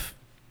Jeff,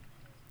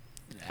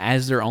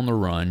 as they're on the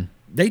run,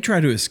 they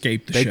try to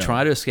escape the show. They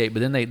try to escape,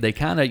 but then they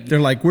kind of... They're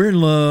like, we're in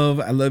love.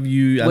 I love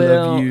you. I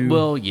love you.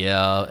 Well,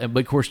 yeah.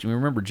 But of course, you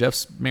remember,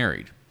 Jeff's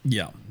married.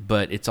 Yeah.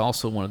 But it's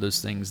also one of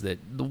those things that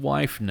the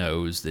wife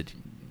knows that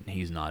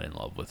he's not in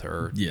love with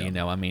her. Yeah. You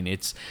know, I mean,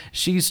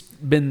 she's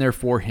been there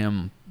for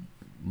him.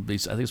 I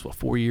think it's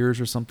 4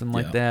 years or something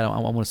like that. I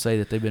want to say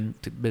that they've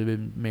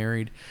been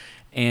married,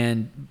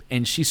 and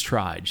she's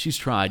tried. She's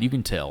tried. You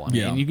can tell. I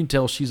mean, and you can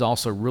tell she's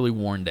also really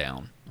worn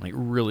down, like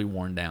really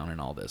worn down in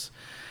all this.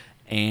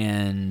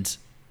 And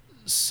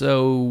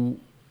so,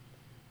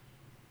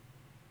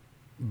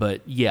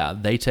 but yeah,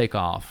 they take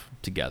off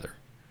together,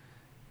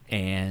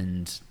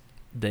 and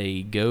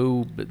they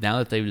go, but now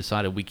that they've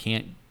decided we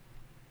can't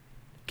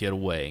get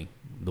away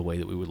the way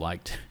that we would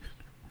like to.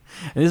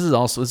 And this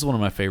is one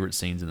of my favorite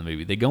scenes in the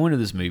movie. They go into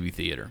this movie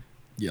theater.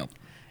 Yep.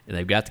 And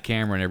they've got the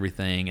camera and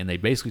everything, and they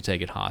basically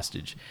take it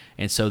hostage.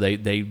 And so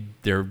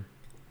they're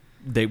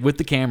with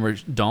the camera.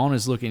 Dawn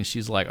is looking.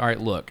 She's like, "All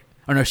right, look."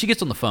 Or no, she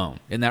gets on the phone.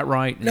 Isn't that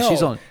right? And no,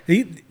 she's on.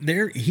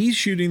 He's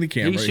shooting the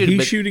camera.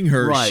 He's shooting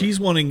her. Right. She's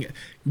wanting.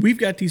 We've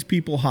got these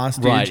people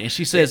hostage. Right, and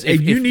she says,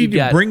 "If you need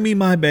to bring me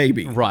my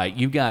baby." Right,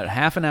 you've got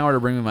half an hour to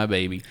bring me my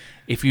baby.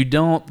 If you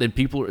don't,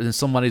 then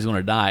somebody's going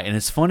to die. And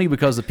it's funny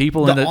because the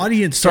people in the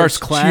audience starts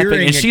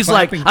clapping, and she's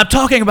like, "I'm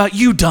talking about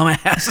you,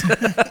 dumbass."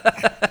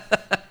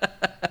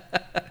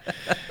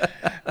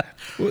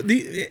 Well,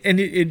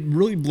 it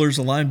really blurs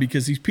the line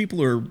because these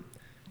people are.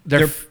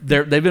 They've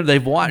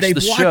watched the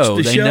show.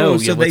 They know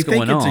so what's they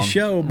think going on. It's a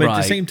show, but at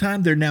the same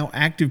time, they're now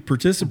active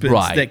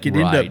participants that could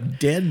end up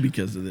dead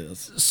because of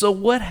this. So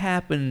what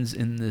happens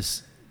in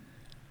this?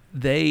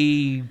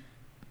 They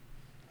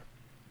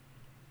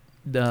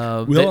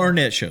Will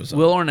Arnett shows up.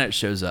 Will Arnett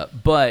shows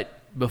up, but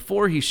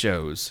before he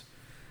shows,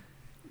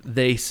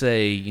 they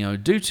say,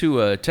 due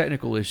to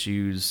technical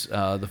issues,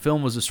 the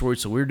film was destroyed,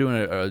 so we're doing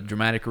a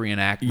dramatic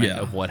reenactment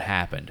of what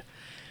happened.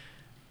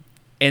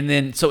 And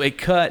then, so it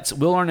cuts.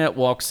 Will Arnett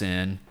walks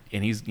in,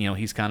 and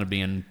he's kind of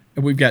being.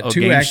 And we've got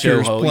two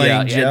actors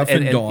playing Jeff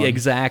and Dawn.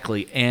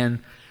 Exactly, and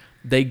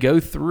they go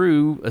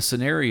through a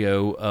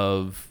scenario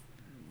of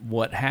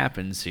what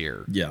happens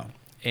here. Yeah.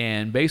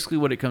 And basically,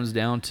 what it comes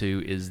down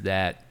to is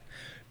that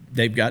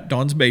they've got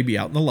Dawn's baby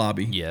out in the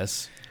lobby.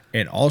 Yes.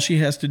 And all she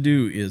has to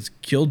do is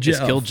kill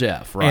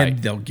Jeff. Right. And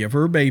they'll give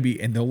her a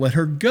baby, and they'll let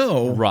her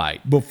go.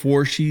 Right.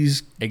 Before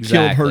she's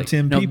killed her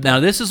 10 people. Now,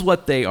 this is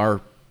what they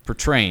are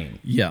portraying.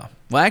 Yeah.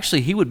 Well,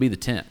 actually, he would be the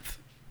 10th.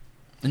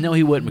 No,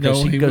 he wouldn't,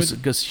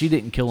 because she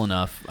didn't kill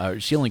enough.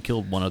 She only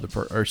killed one other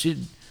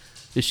person.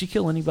 Did she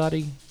kill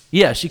anybody?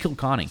 Yeah, she killed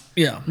Connie.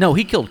 Yeah. No,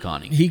 he killed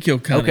Connie. He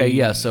killed Connie. Okay,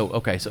 yeah. So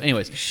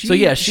anyways,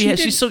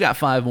 she's still got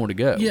 5 more to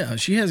go. Yeah,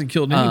 she hasn't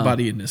killed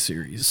anybody in this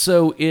series.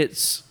 So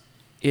it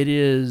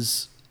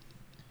is.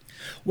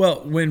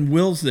 Well, when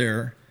Will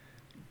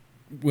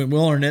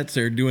Arnett's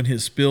there doing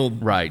his spill,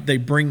 right, they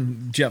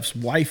bring Jeff's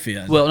wife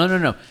in. Well,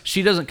 no.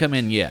 She doesn't come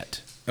in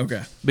yet.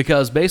 Okay.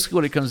 Because basically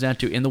what it comes down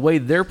to, in the way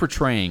they're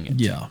portraying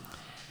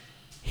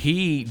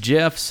it,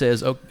 Jeff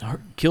says, "Oh,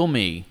 kill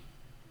me.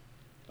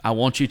 I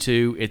want you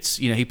to." It's,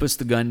 he puts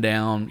the gun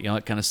down,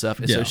 that kind of stuff.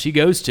 And so she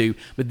goes to,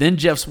 but then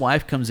Jeff's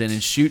wife comes in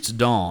and shoots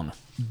Dawn.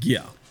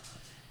 Yeah.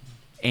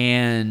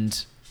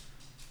 And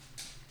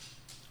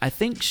I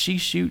think she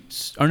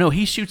shoots, or no,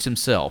 he shoots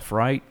himself,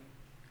 right?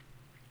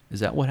 Is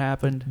that what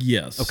happened?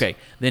 Yes. Okay.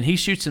 Then he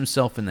shoots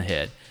himself in the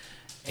head.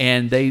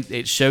 And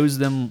it shows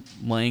them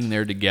laying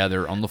there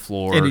together on the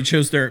floor. And it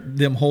shows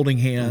them holding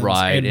hands.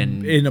 Right.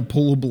 And in a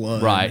pool of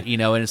blood. Right.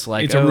 And it's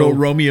like. It's a real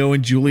Romeo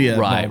and Juliet.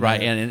 Right.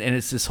 And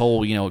it's this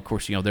whole, of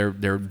course, they're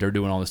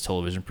doing all this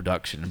television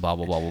production and blah,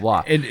 blah, blah, blah,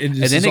 blah. And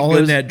this is all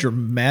in that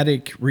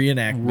dramatic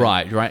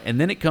reenactment. Right. And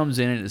then it comes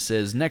in and it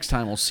says, next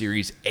time on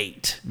Series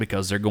 8,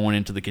 because they're going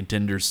into the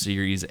Contenders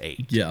Series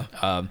 8.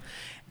 Yeah.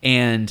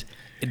 And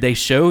they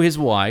show his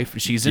wife.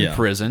 She's in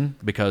prison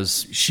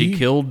because she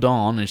killed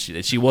Dawn, and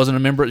she wasn't a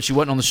member. She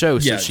wasn't on the show,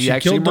 so she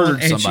actually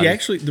murdered somebody. And she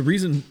actually, the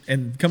reason,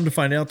 and come to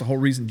find out, the whole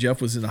reason Jeff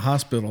was in the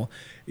hospital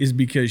is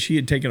because she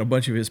had taken a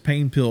bunch of his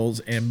pain pills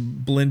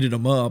and blended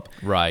them up,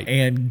 right,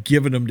 and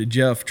given them to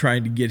Jeff,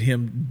 trying to get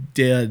him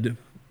dead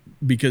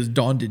because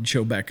Dawn didn't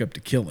show back up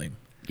to kill him.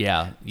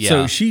 Yeah.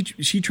 So she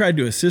tried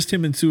to assist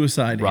him in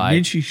suicide, and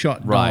then she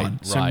shot Dawn.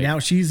 So now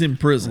she's in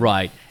prison.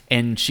 Right.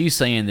 And she's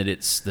saying that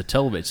it's the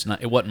television.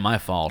 It wasn't my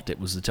fault. It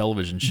was the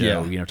television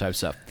show, type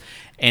stuff.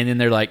 And then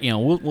they're like,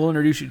 we'll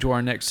introduce you to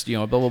our next,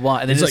 blah, blah, blah.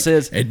 And then it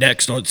says, and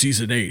next on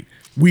season 8,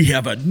 we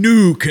have a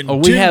new contender. Or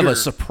we have a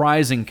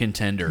surprising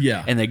contender.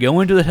 Yeah. And they go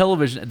into the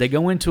television. They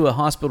go into a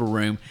hospital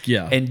room.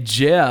 Yeah. And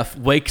Jeff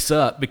wakes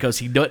up because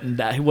he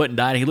wasn't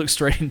dying. He looks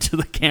straight into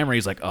the camera.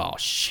 He's like, oh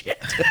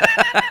shit.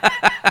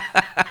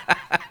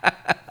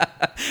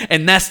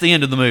 And that's the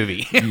end of the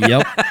movie.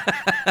 Yep.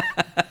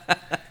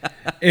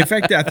 In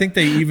fact, I think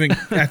they even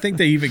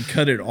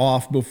cut it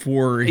off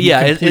before he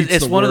completes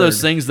it's the one word. of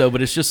those things though,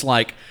 but it's just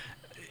like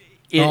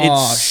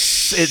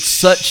it's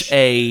such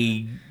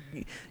a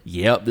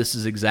this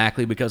is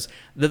exactly, because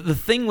the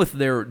thing with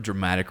their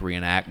dramatic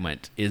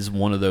reenactment is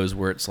one of those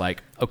where it's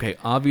like, okay,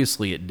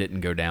 obviously it didn't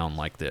go down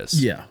like this.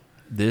 Yeah.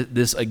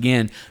 This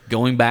again,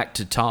 going back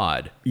to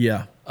Todd.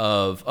 Yeah.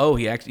 Of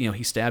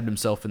he stabbed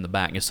himself in the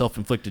back, a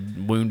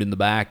self-inflicted wound in the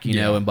back,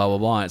 and blah blah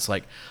blah. It's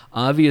like,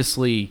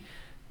 obviously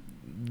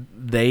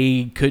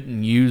they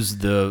couldn't use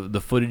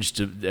the footage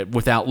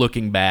without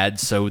looking bad,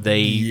 so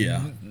we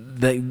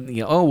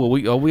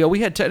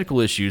had technical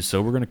issues,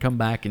 so we're going to come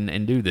back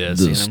and do this.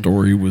 The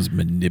story was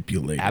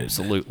manipulated.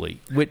 Absolutely.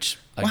 Which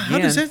again, how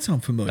does that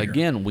sound familiar?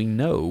 Again, we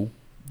know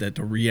that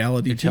the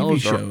reality TV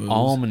shows are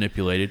all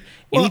manipulated.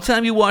 Well,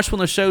 anytime you watch one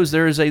of the shows,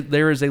 there is a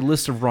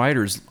list of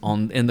writers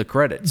in the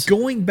credits.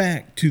 Going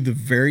back to the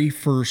very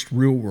first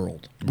Real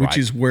World, which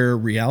is where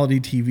reality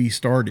TV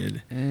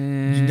started.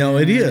 No,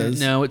 it is.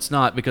 No, it's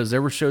not, because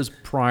there were shows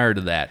prior to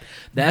that.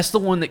 That's the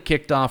one that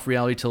kicked off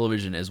reality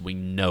television as we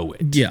know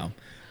it. Yeah,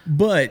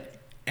 but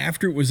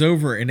after it was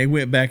over and they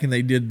went back and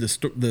they did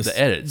the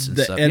edits, and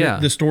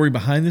stuff. The story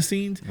behind the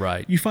scenes.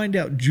 Right. You find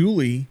out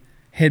Julie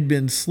had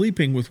been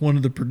sleeping with one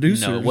of the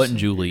producers. No, it wasn't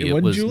Julie.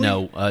 It was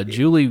Julie?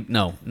 Julie.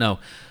 No.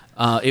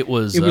 It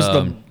was. It was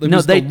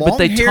but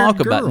they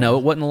talk about. No,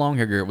 it wasn't the long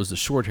hair girl. It was the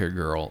short hair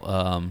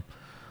girl.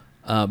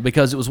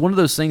 Because it was one of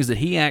those things that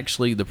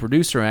the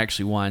producer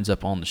actually winds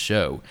up on the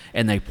show,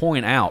 and they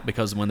point out,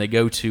 because when they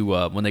go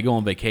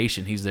on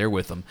vacation, he's there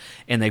with them,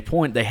 and they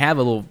point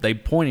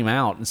him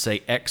out and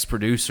say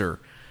ex-producer,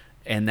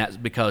 and that's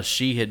because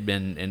she had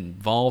been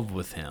involved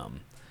with him.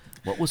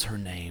 What was her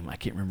name? I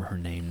can't remember her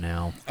name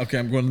now. Okay,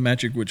 I'm going to the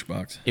Magic Witch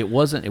Box. It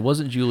wasn't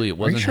Julie. It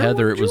wasn't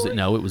Heather. It was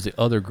the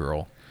other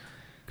girl.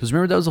 Because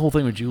remember, that was the whole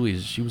thing with Julie,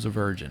 is she was a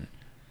virgin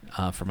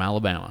from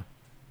Alabama.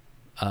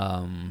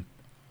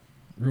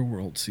 Real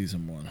World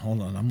Season 1.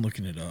 Hold on, I'm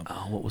looking it up.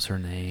 Oh, what was her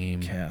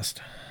name?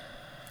 Cast.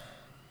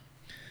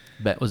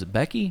 Was it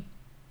Becky?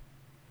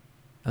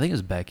 I think it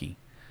was Becky.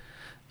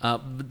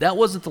 But that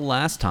wasn't the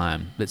last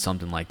time that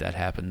something like that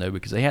happened, though,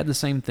 because they had the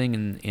same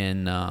thing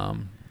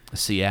in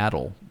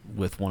Seattle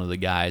with one of the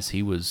guys.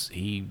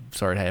 He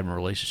started having a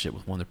relationship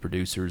with one of the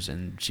producers,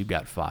 and she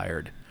got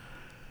fired.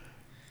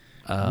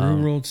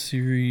 Real World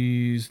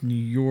Series, New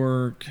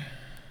York.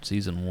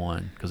 Season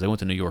 1, because they went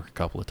to New York a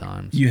couple of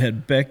times. You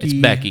had Becky. It's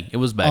Becky. It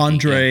was Becky.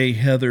 Andre,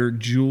 Heather,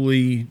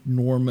 Julie,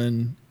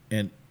 Norman,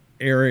 and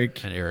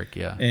Eric. And Eric,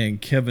 yeah.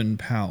 And Kevin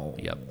Powell.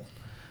 Yep.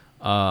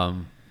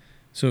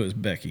 So it was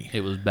Becky.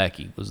 It was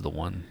Becky was the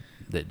one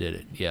that did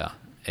it, yeah.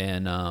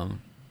 And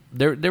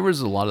there was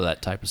a lot of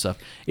that type of stuff.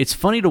 It's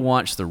funny to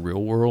watch The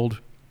Real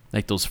World.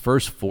 Like those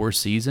first 4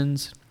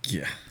 seasons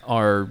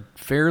are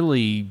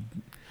fairly...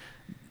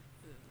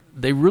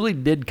 They really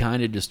did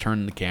kind of just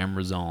turn the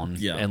cameras on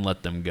and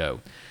let them go.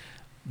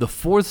 The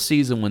 4th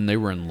season when they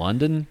were in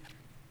London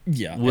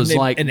was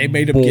and they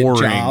made them get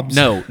jobs.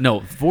 No,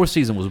 4th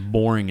season was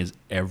boring as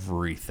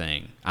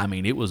everything. I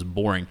mean, it was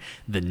boring.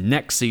 The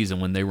next season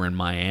when they were in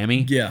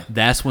Miami,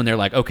 that's when they're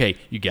like, okay,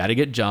 you got to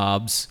get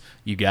jobs.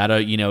 You got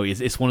to,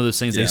 it's one of those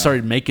things. They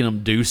started making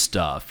them do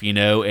stuff, And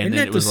Isn't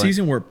that the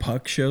season where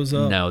Puck shows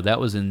up? No, that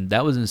was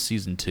in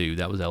season 2.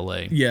 That was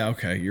L.A. Yeah,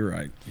 okay, you're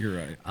right.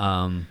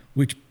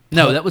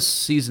 No, that was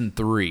season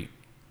 3.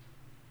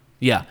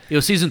 Yeah, it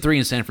was season 3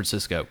 in San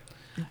Francisco.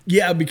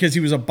 Yeah, because he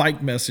was a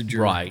bike messenger.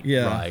 Right,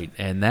 yeah. Right.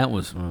 And that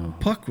was...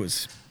 Puck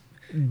was...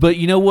 But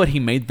you know what? He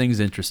made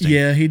things interesting.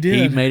 Yeah, he did.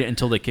 He made it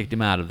until they kicked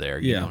him out of there.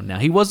 You know? Now,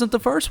 he wasn't the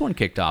first one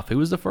kicked off. Who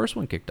was the first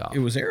one kicked off?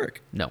 It was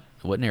Eric. No,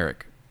 it wasn't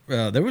Eric.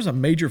 There was a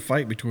major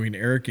fight between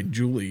Eric and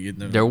Julie.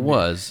 There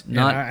was. And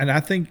I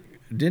think...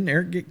 Didn't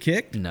Eric get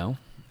kicked? No.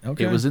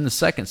 Okay. It was in the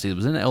second season. It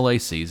was in the L.A.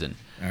 season.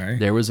 All right.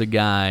 There was a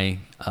guy...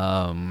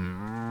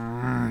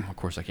 of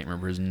course, I can't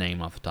remember his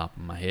name off the top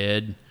of my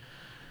head.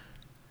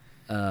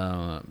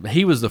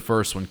 He was the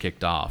first one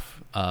kicked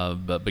off,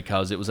 but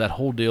because it was that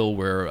whole deal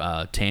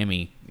where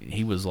Tammy,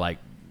 he was like,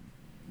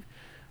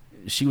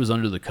 she was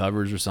under the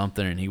covers or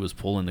something, and he was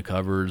pulling the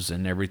covers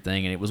and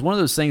everything, and it was one of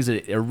those things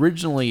that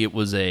originally it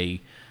was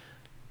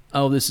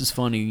oh, this is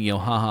funny, ha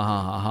ha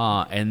ha ha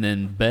ha, and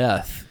then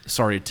Beth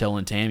started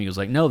telling Tammy, was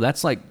like, no,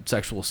 that's like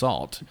sexual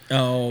assault.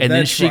 Oh, and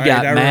then she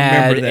got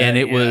mad, and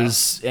it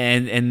was,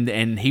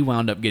 and he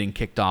wound up getting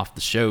kicked off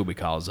the show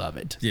because of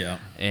it. Yeah,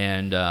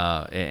 and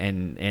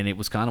it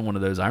was kind of one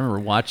of those. I remember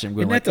watching.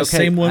 Isn't that the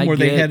same one where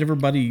they had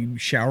everybody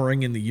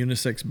showering in the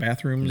unisex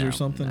bathrooms or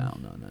something? No.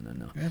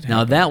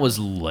 Now that was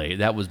late.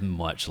 That was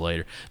much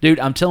later, dude.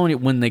 I'm telling you,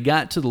 when they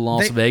got to the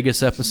Las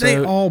Vegas episode,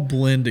 they all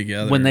blend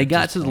together. When they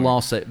got to the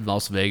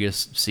Las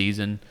Vegas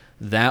season,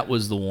 that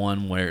was the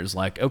one where it's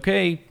like,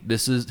 okay,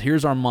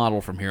 here's our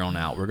model from here on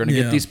out. We're going to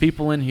get these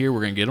people in here.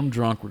 We're going to get them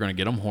drunk. We're going to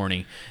get them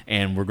horny,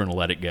 and we're going to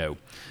let it go.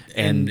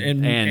 And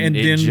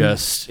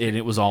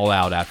it was all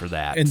out after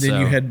that. And then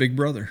you had Big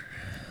Brother.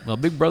 Well,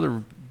 Big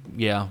Brother,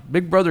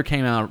 Big Brother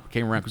came around.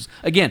 Because,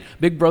 again,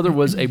 Big Brother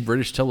was a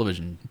British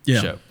television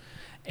show,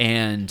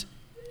 and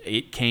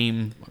it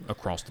came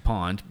across the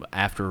pond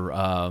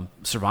after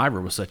Survivor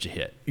was such a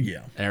hit.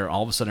 Yeah, and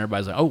all of a sudden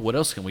everybody's like, oh, what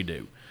else can we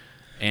do?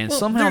 And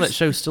somehow that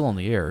show's still on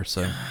the air.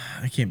 So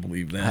I can't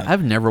believe that.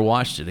 I've never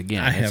watched it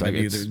again. I haven't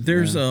either.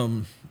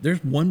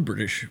 There's one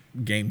British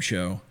game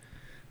show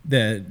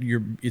that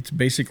it's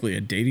basically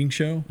a dating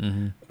show,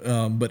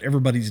 but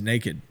everybody's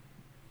naked.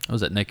 Oh,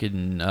 is that naked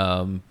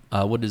and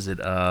what is it?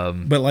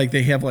 But like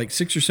they have like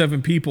 6 or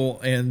 7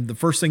 people, and the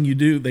first thing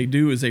they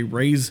do is they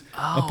raise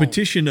a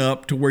petition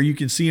up to where you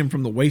can see them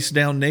from the waist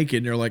down naked.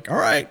 And they're like, all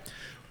right,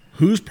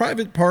 whose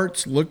private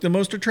parts look the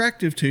most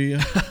attractive to you?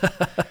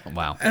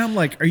 Wow. And I'm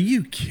like, are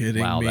you kidding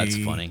me? Wow, that's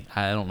funny.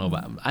 I don't know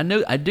about.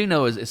 I do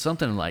know it's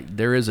something like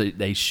there is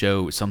a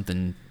show,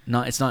 something.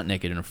 It's not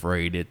Naked and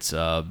Afraid. It's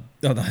no,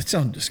 that's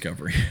on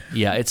Discovery.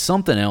 Yeah, it's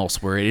something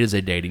else where it is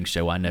a dating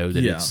show. I know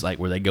that it's like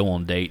where they go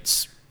on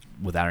dates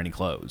without any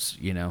clothes.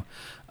 I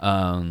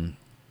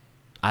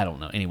don't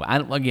know. Anyway, I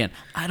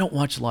don't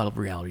watch a lot of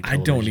reality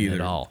television. I don't either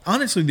at all.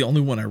 Honestly, the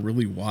only one I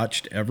really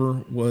watched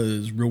ever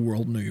was Real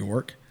World New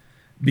York.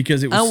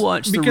 Because it was, I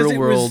watched The Real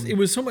World. It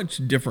was so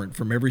much different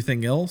from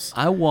everything else.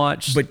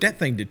 But that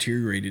thing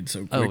deteriorated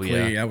so quickly.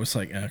 Oh, yeah. I was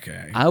like,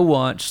 okay. I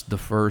watched the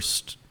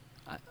first.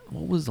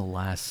 What was the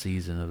last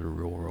season of The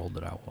Real World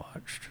that I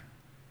watched?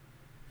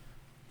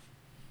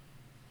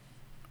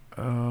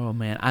 Oh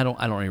man, I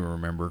don't even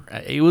remember.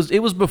 It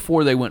was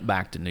before they went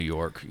back to New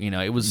York.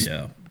 It was.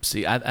 Yeah.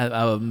 See,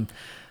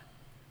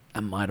 I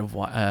might have.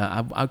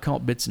 I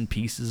caught bits and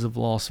pieces of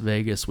Las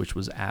Vegas, which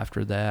was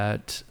after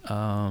that.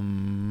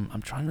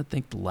 I'm trying to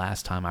think the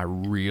last time I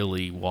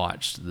really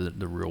watched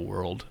the Real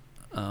World.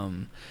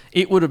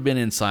 It would have been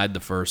inside the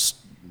first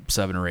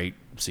 7 or 8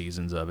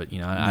 seasons of it.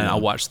 I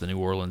watched the New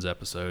Orleans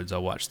episodes. I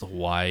watched the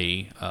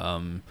Hawaii.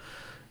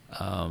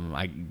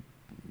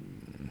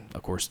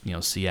 of course,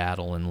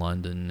 Seattle and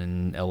London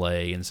and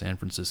L.A. and San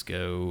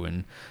Francisco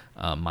and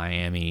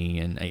Miami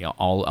and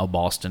all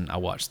Boston. I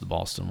watched the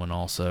Boston one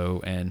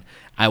also, and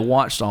I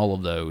watched all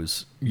of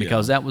those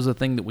because that was a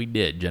thing that we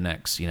did. Gen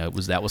X,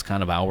 that was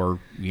kind of our,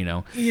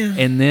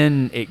 and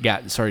then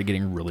it started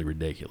getting really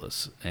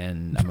ridiculous,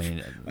 and I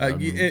mean,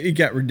 it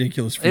got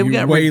ridiculous for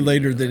you way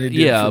later than it did.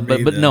 Yeah, for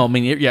me, but no, I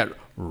mean, it got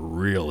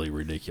really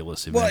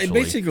ridiculous eventually. Well,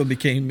 it basically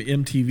became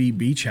MTV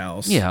Beach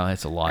House. Yeah,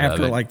 that's a lot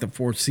after of it. like the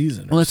fourth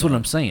season. Well, that's what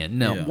I'm saying.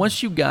 No,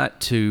 once you got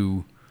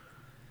to,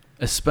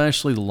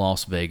 especially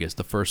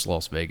the first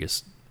Las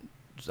Vegas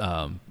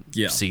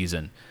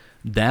season,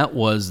 that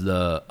was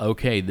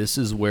this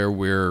is where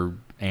we're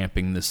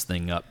amping this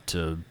thing up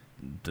to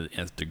the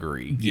nth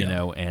degree,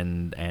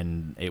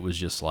 and it was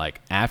just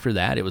like after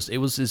that it was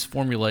as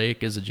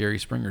formulaic as a Jerry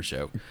Springer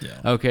show. Yeah.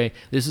 Okay,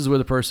 this is where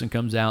the person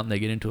comes out and they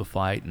get into a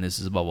fight, and this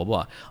is blah blah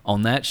blah.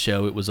 On that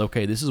show, it was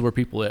okay. This is where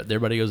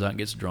everybody goes out and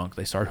gets drunk.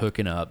 They start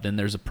hooking up. Then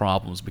there's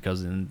problems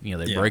because then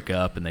they break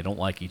up and they don't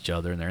like each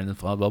other and they're in the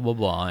blah blah blah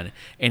blah.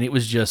 And it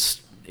was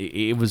just.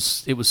 It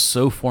was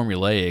so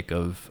formulaic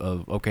of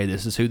okay,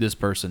 this is who this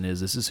person is,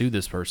 this is who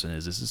this person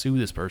is, this is who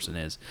this person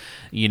is,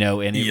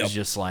 and it was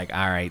just like,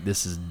 all right,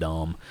 this is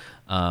dumb.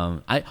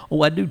 I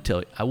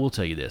will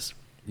tell you this.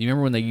 You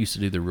remember when they used to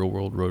do the Real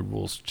World Road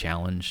Rules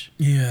Challenge?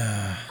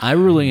 Yeah, I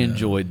really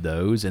enjoyed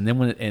those, and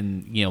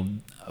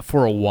then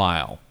for a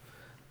while,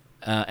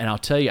 and I'll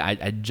tell you,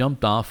 I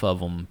jumped off of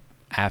them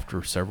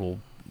after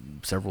several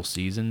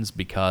seasons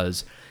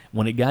because.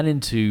 When it got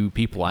into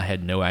people, I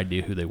had no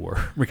idea who they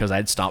were because I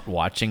had stopped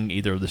watching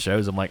either of the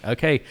shows. I'm like,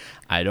 okay,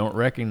 I don't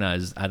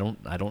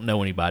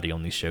know anybody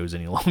on these shows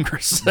any longer.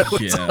 So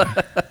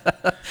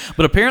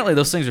but apparently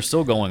those things are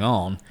still going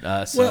on.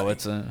 I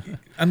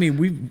mean,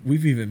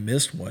 we've even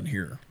missed one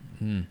here.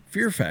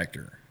 Fear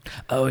Factor.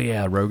 Oh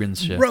yeah,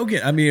 Rogan's show.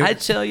 Rogan. I mean, I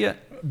tell you,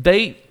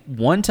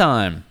 one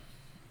time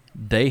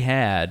they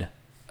had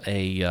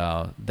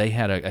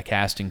a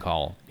casting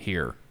call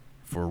here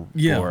for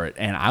it,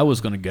 and I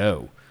was going to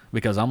go.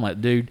 Because I'm like,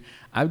 dude,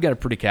 I've got a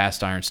pretty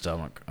cast iron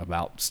stomach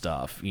about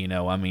stuff,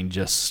 I mean,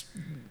 just,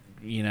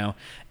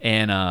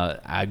 and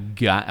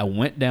I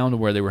went down to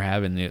where they were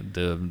having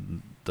the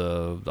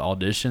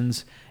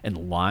auditions, and the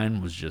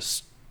line was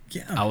just.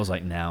 Yeah. I was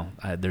like, no,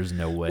 there's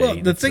no way. Well,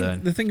 the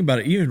thing about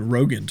it, even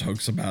Rogan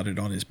talks about it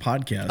on his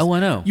podcast. Oh, I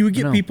know. You would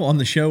get people on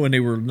the show, and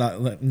they were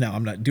not. No,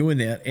 I'm not doing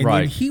that. And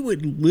then he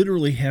would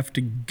literally have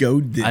to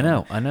goad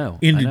them. I know.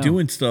 Into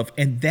doing stuff,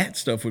 and that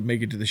stuff would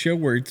make it to the show.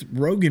 Where it's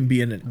Rogan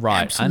being an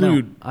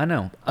absolute,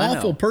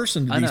 awful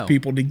person to these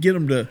people to get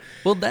them to.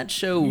 Well, that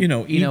show,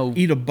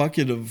 eat a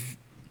bucket of.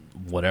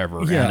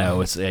 Whatever. Yeah. I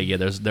know it's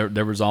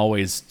there was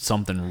always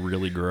something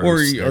really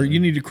gross. Or you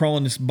need to crawl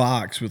in this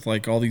box with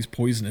like all these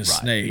poisonous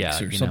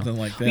snakes or something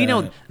like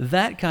that.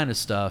 That kind of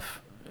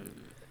stuff.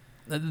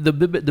 The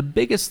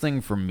biggest thing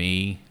for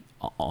me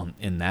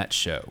in that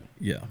show.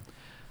 Yeah.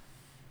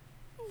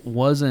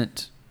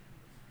 Wasn't.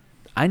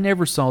 I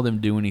never saw them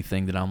do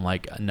anything that I'm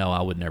like, no,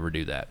 I would never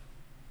do that.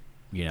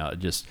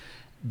 Just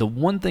the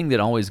one thing that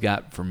always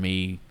got for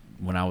me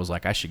when I was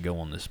like, I should go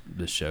on this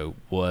show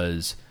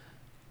was.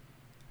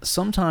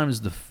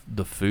 Sometimes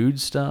the food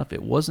stuff,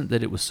 it wasn't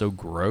that it was so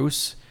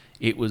gross.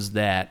 It was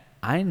that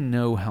I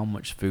know how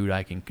much food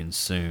I can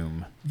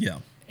consume. Yeah.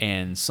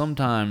 And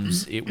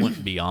sometimes it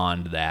went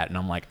beyond that. And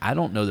I'm like, I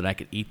don't know that I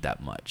could eat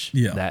that much.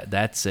 Yeah.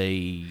 That's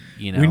a,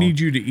 We need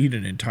you to eat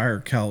an entire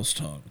cow's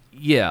tongue.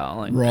 Yeah.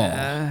 Like,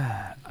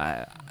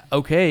 raw.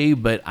 Okay,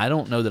 but I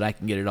don't know that I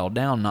can get it all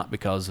down, not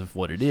because of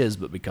what it is,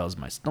 but because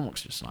my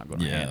stomach's just not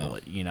going to handle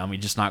it. I mean,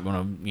 just not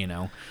going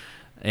to,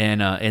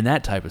 And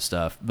that type of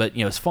stuff. But,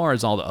 as far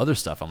as all the other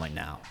stuff, I'm like,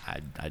 no,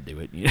 I'd do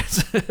it.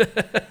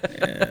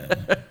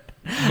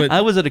 But I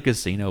was at a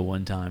casino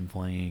one time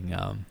playing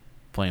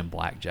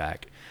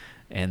blackjack.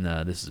 And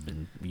this has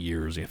been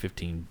years,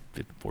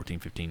 14,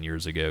 15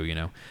 years ago,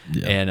 Yeah.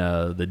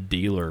 And the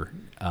dealer,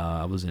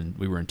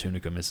 we were in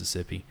Tunica,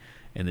 Mississippi.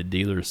 And the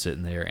dealer's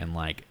sitting there, and,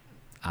 like,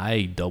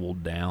 I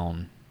doubled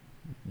down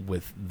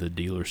with the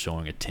dealer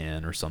showing a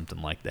 10 or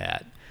something like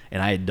that.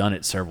 And I had done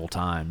it several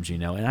times,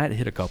 and I had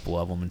hit a couple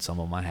of them, and some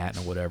of them I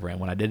hadn't or whatever. And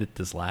when I did it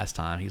this last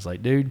time, he's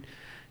like, dude,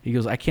 he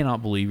goes, I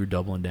cannot believe you're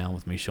doubling down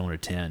with me showing a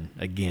 10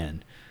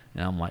 again.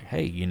 And I'm like,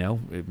 hey, you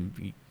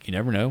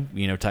never know,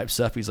 type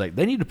stuff. He's like,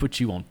 they need to put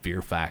you on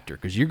Fear Factor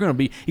because you're going to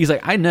be, he's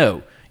like, I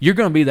know, you're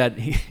going to be that,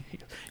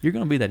 you're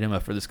going to be that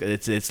MF for this.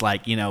 It's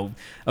like,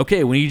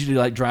 okay, we need you to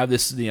like drive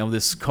this,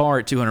 this car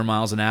at 200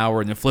 miles an hour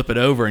and then flip it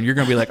over, and you're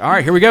going to be like, all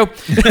right, here we go.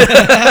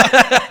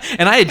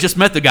 And I had just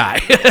met the guy.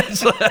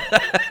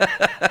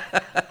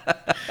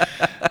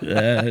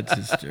 That's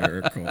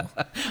hysterical.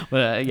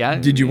 But yeah,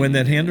 did you win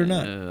that hand or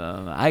not?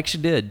 I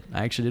actually did.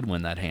 I actually did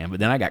win that hand, but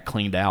then I got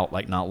cleaned out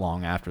like not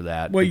long after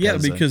that. Well,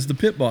 because the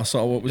pit boss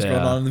saw what was going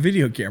on in the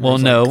video camera. Well,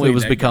 no, it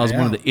was because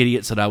one of the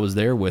idiots that I was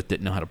there with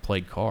didn't know how to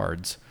play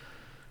cards.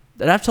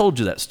 And I've told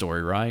you that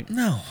story, right?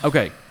 No.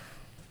 Okay.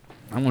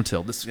 I'm going to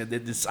tell this.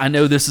 I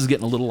know this is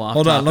getting a little off.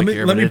 Hold on. Let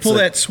me pull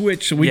that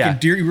switch so we can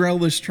derail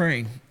this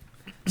train.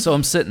 So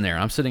I'm sitting there.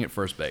 I'm sitting at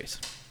first base.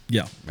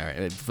 Yeah. All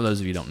right. For those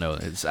of you who don't know,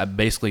 it's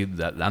basically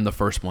I'm the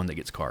first one that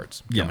gets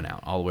cards coming out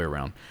all the way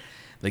around.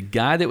 The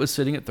guy that was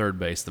sitting at third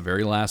base, the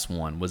very last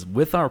one, was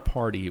with our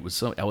party. It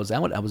was I was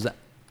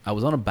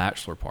on a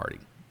bachelor party,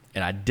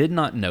 and I did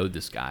not know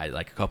this guy.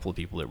 Like a couple of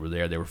people that were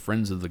there, they were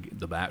friends of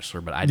the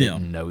bachelor, but I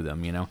didn't know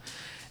them,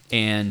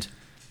 And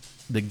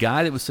the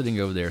guy that was sitting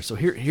over there. So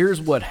here's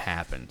what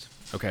happened.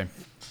 Okay,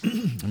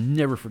 I'll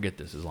never forget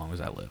this as long as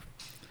I live.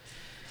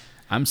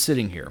 I'm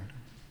sitting here,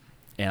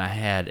 and I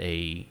had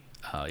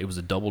it was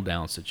a double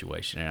down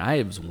situation, and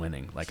I was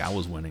winning. Like I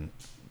was winning.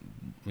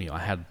 I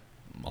had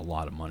a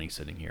lot of money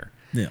sitting here.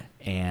 Yeah.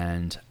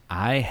 And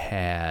I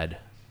had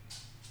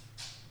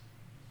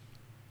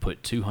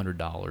put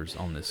 $200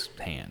 on this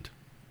hand.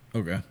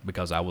 Okay.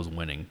 Because I was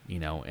winning,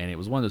 and it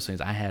was one of those things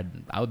I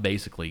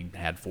basically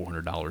had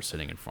 $400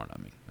 sitting in front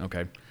of me.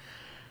 Okay.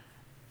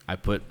 I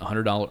put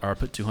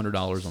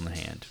 $200 on the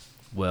hand.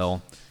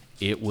 Well,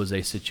 it was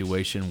a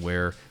situation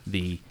where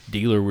the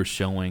dealer was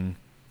showing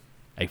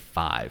a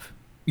 5.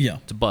 Yeah.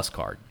 It's a bus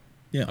card.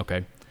 Yeah.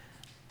 Okay.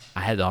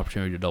 I had the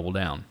opportunity to double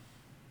down.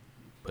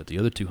 Put the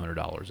other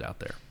 $200 out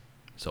there.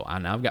 So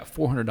now I've got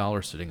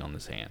 $400 sitting on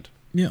this hand.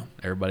 Yeah.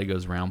 Everybody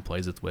goes around,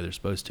 plays it the way they're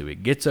supposed to.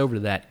 It gets over to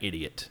that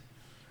idiot.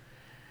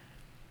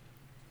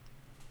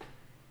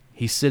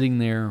 He's sitting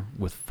there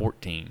with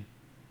 14.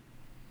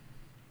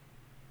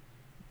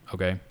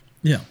 Okay?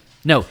 Yeah.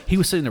 No, he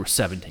was sitting there with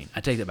 17.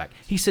 I take that back.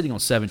 He's sitting on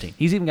 17.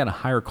 He's even got a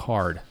higher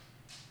card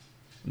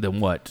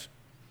than what?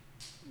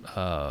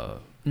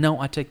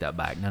 No, I take that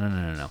back.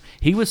 No.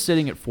 He was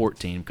sitting at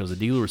 14 because the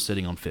dealer was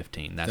sitting on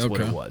 15. That's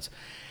what it was.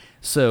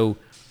 So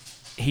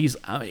he's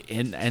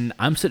and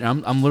I'm sitting.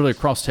 I'm literally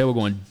across the table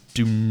going,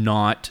 "Do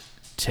not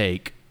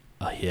take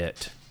a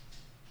hit.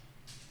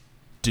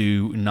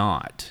 Do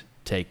not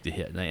take the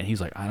hit." And he's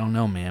like, "I don't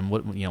know, man.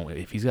 What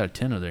if he's got a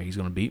 10 over there, he's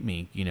going to beat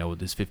me.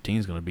 This 15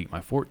 is going to beat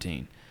my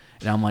 14."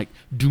 And I'm like,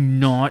 "Do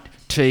not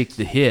take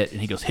the hit."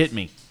 And he goes, "Hit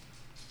me."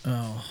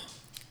 Oh.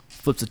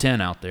 Flips a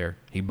 10 out there.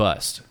 He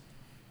busts.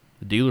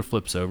 The dealer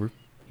flips over.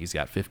 He's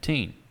got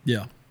 15.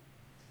 Yeah.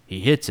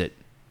 He hits it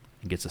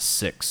and gets a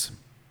 6.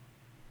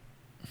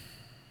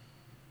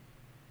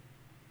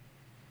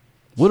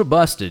 Would have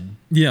busted.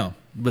 Yeah.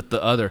 With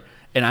the other.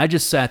 And I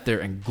just sat there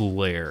and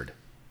glared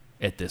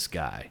at this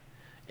guy.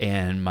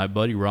 And my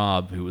buddy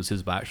Rob, who was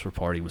his bachelor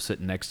party, was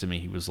sitting next to me.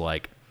 He was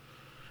like,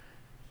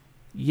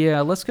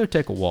 "Yeah, let's go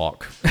take a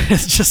walk."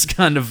 It's just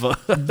kind of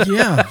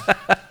yeah.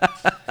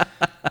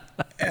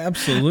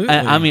 Absolutely.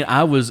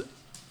 I was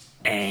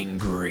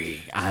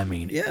angry.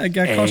 Yeah, it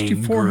got cost you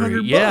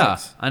 $400. Yeah,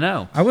 I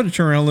know. I would have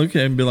turned around and looked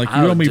at it and be like, "You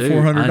owe me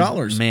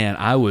 $400."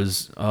 I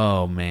was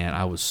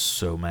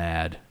so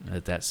mad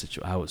at that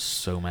situation. I was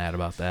so mad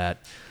about that.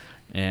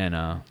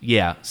 And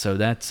so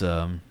that's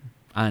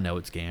I know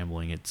it's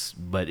gambling.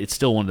 But it's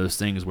still one of those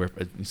things where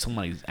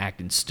somebody's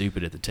acting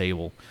stupid at the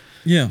table.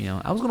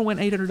 Yeah. I was going to win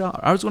 $800.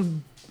 I was going to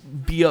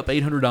be up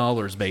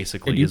 $800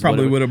 basically. And you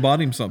probably would have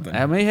bought him something.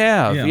 I may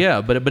have,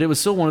 yeah. But it was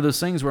still one of those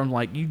things where I'm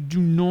like, you do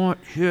not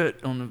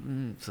hit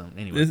on the. So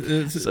anyway,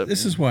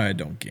 this is why I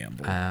don't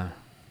gamble.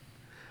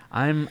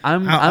 I'm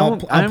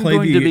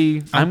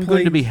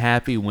going to be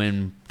happy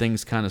when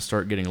things kind of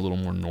start getting a little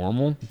more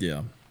normal.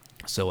 Yeah.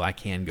 So I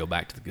can go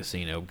back to the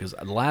casino because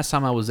the last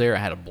time I was there, I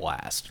had a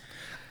blast.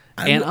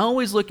 And I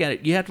always look at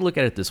it. You have to look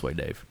at it this way,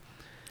 Dave.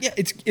 Yeah,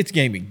 it's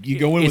gaming. You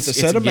go in with a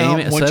set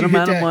amount. Once you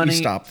hit that, money, you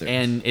stop there.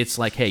 And it's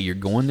like, hey, you're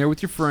going there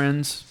with your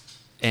friends,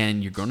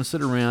 and you're going to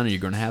sit around, and you're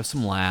going to have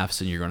some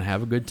laughs, and you're going to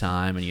have a good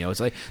time. And it's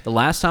like the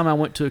last time I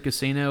went to a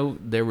casino,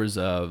 there was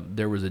a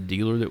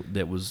dealer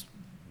that was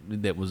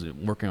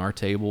working our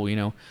table.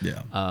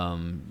 Yeah.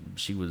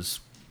 She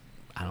was.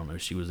 I don't know,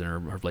 she was in her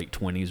late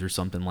 20s or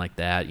something like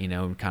that,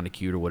 kind of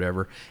cute or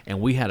whatever.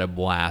 And we had a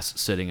blast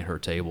sitting at her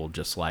table,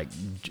 just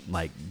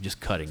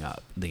just cutting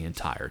up the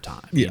entire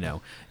time,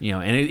 and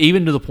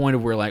even to the point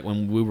of where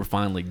when we were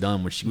finally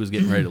done, when she was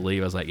getting ready to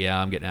leave, I was like,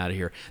 yeah, I'm getting out of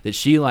here. That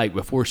she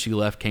before she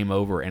left came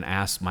over and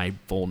asked my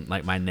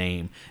my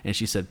name. And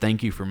she said,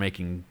 "Thank you for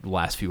making the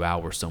last few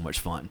hours so much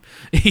fun,"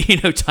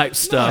 type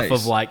stuff.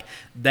 Nice. Of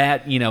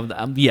that,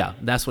 yeah,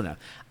 that's what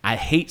I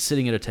hate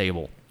sitting at a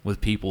table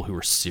with people who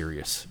are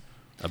serious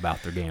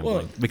about their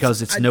gambling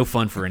because it's no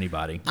fun for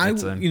anybody.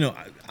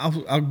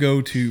 I'll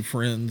go to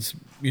friends.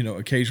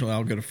 Occasionally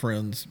I'll go to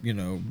friends.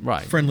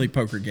 Right. Friendly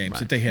poker games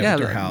that they have at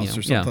their house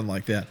or something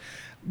like that.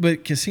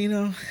 But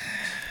casino,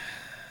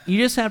 you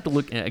just have to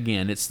look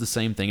again. It's the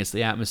same thing. It's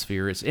the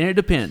atmosphere. And it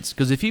depends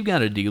because if you've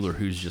got a dealer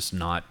who's just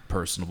not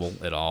personable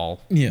at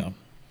all,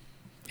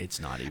 it's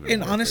not even.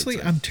 And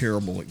honestly, I'm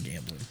terrible at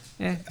gambling.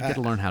 Yeah, you got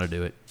to learn how to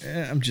do it.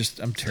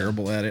 I'm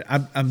terrible at it.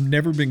 I've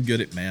never been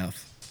good at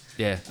math.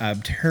 Yeah,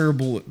 I'm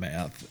terrible at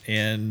math,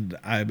 and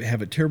I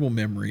have a terrible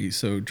memory.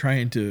 So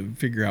trying to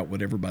figure out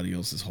what everybody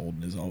else is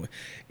holding is always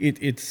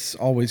it's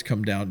always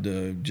come down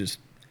to just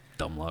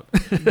dumb luck,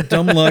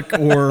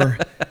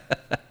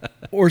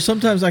 or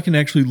sometimes I can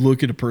actually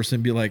look at a person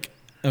and be like,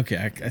 Okay,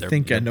 I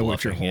think I know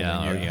what you're holding.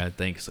 Yeah, I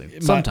think so.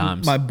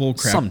 Sometimes my bull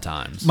crap.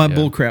 Sometimes my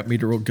bull crap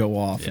meter will go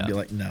off and be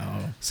like,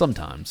 no.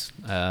 Sometimes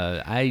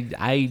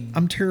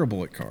I'm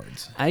terrible at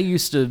cards. I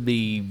used to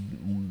be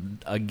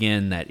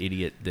that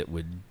idiot that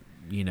would,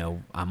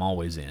 I'm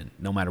always in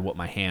no matter what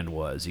my hand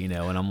was, and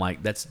I'm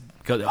like that's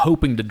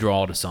hoping to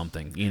draw to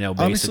something,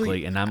 basically.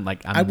 Honestly, and I'm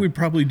like I would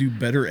probably do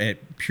better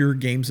at pure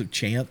games of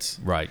chance,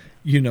 right?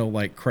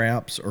 Like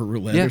craps or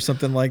roulette or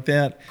something like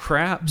that.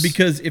 Craps.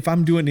 Because if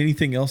I'm doing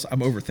anything else,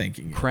 I'm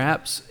overthinking it.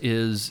 Craps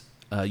is,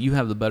 you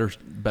have the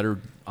better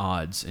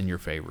odds in your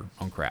favor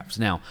on craps.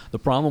 Now, the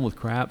problem with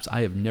craps,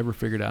 I have never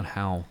figured out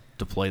how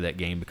to play that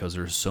game because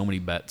there's so many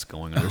bets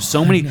going on. There's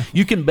so many.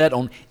 You can bet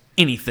on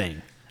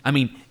anything. I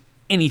mean,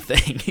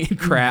 anything in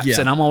craps. Yeah.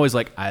 And I'm always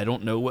like, I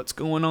don't know what's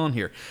going on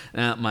here.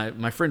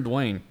 My friend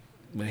Dwayne,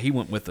 when he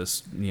went with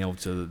us,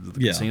 to the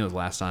casinos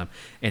last time,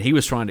 and he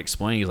was trying to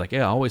explain. He's like,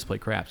 "Yeah, I always play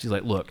craps." He's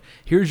like, "Look,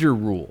 here's your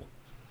rule: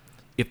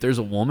 if there's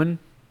a woman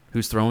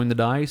who's throwing the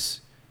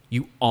dice,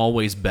 you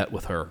always bet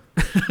with her.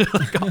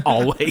 Like,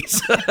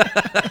 always.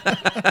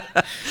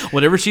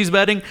 Whatever she's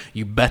betting,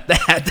 you bet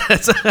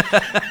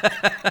that."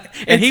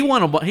 And he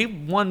won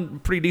a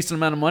pretty decent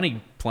amount of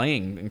money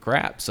playing in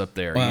craps up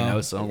there. Wow.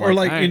 So or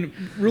in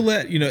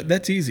roulette,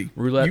 that's easy.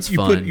 Roulette's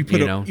fun. You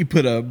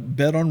put a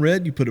bet on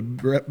red, you put a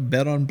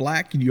bet on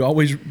black, and you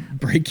always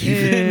break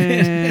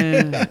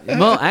even.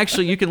 Well,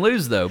 actually, you can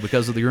lose though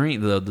because of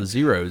the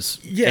zeros.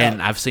 Yeah,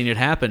 and I've seen it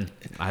happen.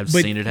 But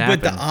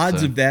the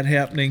odds of that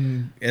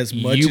happening as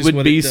much you as would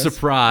what be it does,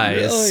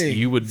 surprised. Really?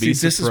 You would be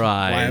surprised. This is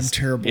why I'm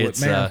terrible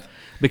at math.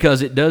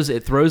 Because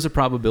it throws the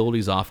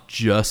probabilities off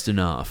just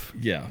enough.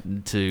 Yeah.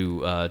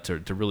 To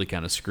really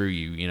kind of screw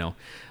you.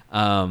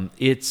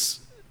 It's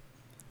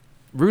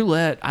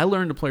roulette. I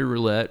learned to play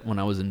roulette when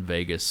I was in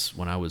Vegas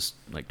when I was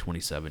like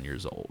 27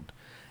 years old,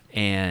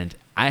 and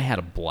I had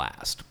a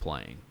blast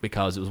playing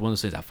because it was one of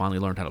those things I finally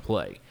learned how to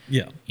play.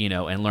 Yeah.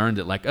 And learned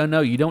that like, oh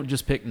no, you don't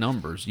just pick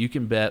numbers. You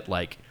can bet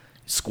like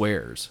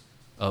squares.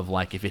 Of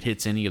like if it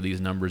hits any of these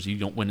numbers, you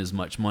don't win as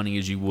much money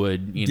as you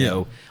would,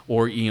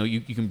 or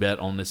you can bet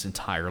on this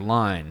entire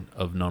line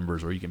of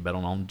numbers, or you can bet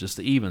on just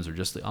the evens or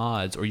just the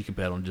odds, or you can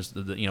bet on just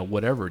the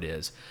whatever it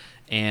is,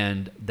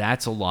 and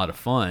that's a lot of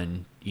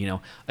fun.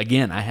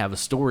 Again, I have a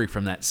story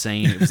from that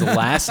same. It was the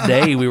last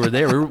day we were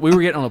there. We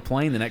were getting on a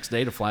plane the next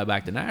day to fly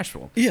back to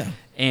Nashville. Yeah,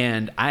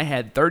 and I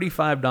had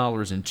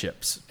 $35 in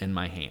chips in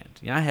my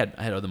hand. I had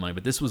other money,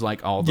 but this was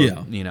like all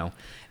the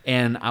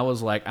And I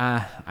was like,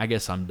 I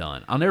guess I'm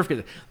done. I'll never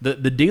forget the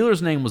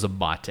dealer's name was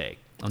Abate.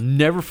 I'll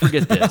never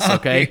forget this.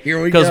 Okay,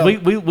 here we go.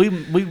 Because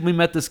we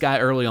met this guy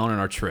early on in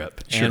our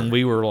trip, and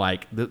we were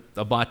like,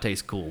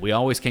 Abate's cool. We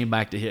always came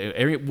back to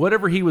him.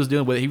 Whatever he was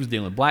doing, whether he was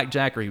dealing with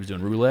blackjack or he was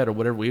doing roulette or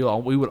whatever, we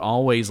would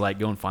always like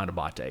go and find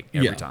Abate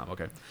every time.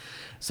 Okay.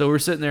 So we're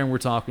sitting there and we're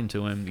talking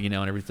to him, and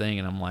everything,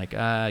 and I'm like, all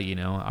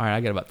right, I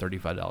got about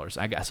 $35.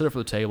 I set up for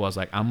the table. I was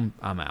like, I'm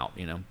out,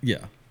 Yeah.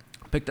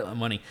 Picked up my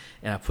money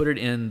and I put it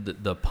in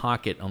the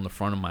pocket on the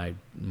front of my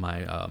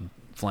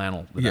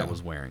flannel that I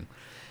was wearing,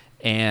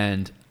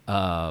 and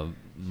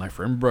my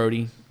friend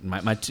Brody,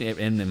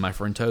 and my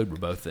friend Toad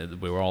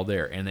we were all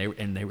there, and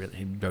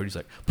Brody's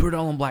like, put it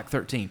all on black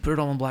 13, put it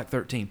all on black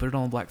 13, put it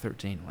all on black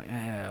 13. I'm like,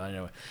 I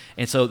know.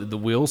 And so the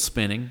wheel's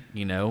spinning,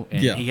 and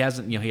he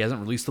hasn't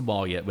released the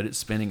ball yet, but it's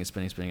spinning,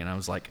 and I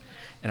was like,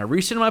 and I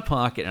reached into my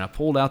pocket and I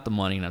pulled out the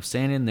money, and I'm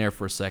standing in there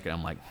for a second.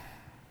 I'm like,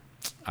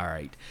 all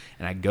right.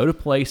 And I go to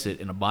place it,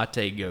 and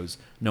Abate goes,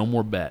 no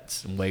more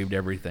bets, and waved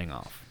everything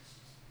off.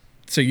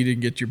 So you didn't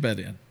get your bet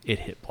in? It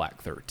hit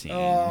black 13.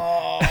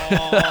 Oh.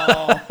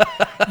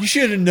 You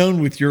should have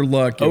known with your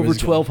luck. Over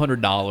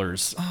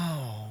 $1,200.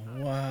 Oh,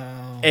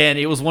 wow. And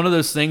it was one of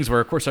those things where,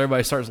 of course,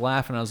 everybody starts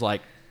laughing. I was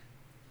like,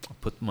 I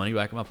put the money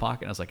back in my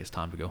pocket, and I was like, it's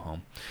time to go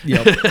home.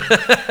 Yep.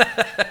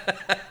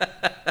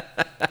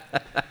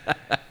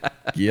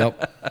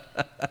 Yep.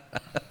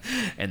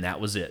 And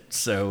that was it.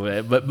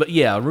 So, but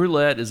yeah,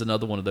 roulette is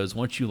another one of those.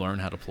 Once you learn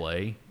how to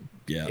play,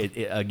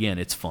 again,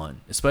 it's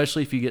fun,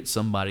 especially if you get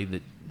somebody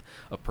that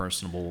a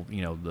personable,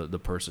 the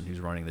person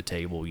who's running the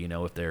table,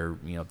 if they're,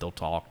 if they'll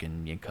talk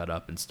and cut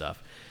up and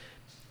stuff.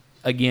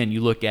 Again, you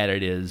look at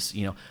it as,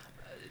 when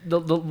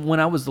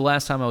the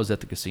last time I was at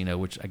the casino,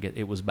 which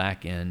it was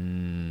back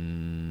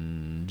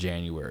in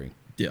January.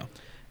 Yeah.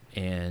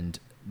 And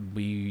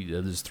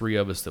there's three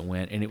of us that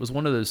went, and it was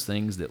one of those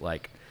things that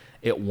like,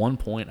 at one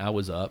point I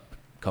was up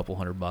a couple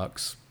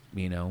 $100,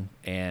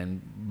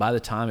 and by the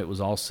time it was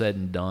all said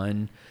and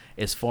done,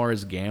 as far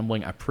as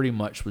gambling, I pretty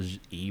much was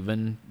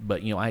even,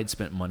 but I had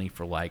spent money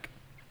for like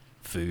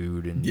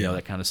food and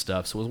that kind of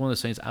stuff. So it was one of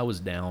those things. I was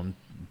down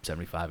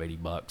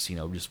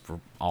 $75-$80, just for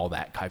all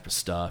that type of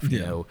stuff,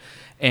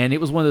 and it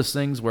was one of those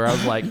things where I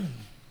was like,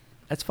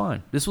 that's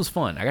fine. This was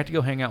fun. I got to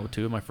go hang out with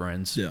two of my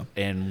friends,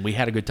 and we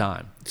had a good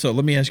time. So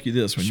let me ask you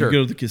this: when you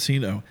go to the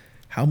casino,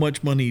 how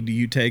much money do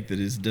you take that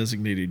is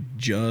designated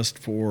just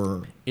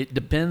for? It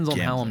depends on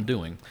how I'm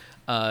doing.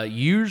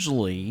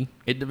 Usually,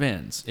 it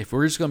depends. If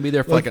we're just going to be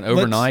there for like an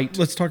overnight.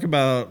 Let's talk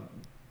about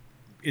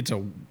it's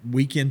a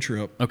weekend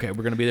trip. Okay,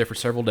 we're going to be there for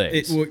several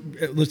days.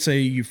 Let's say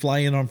you fly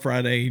in on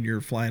Friday and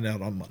you're flying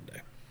out on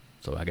Monday.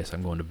 So I guess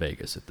I'm going to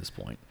Vegas at this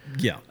point.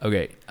 Yeah.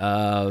 Okay.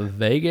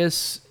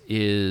 Vegas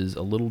is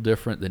a little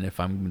different than if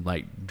I'm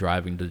like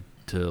driving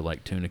to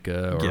like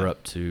Tunica or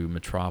up to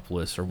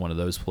Metropolis or one of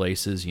those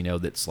places,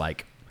 that's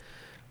like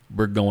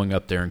we're going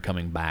up there and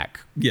coming back,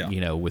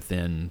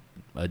 within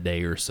a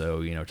day or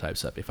so, type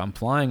stuff. If I'm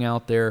flying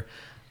out there,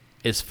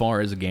 as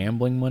far as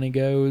gambling money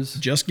goes,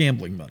 just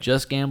gambling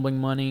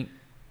money,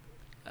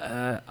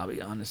 I'll be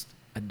honest,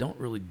 I don't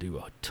really do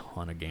a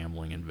ton of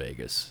gambling in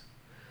Vegas.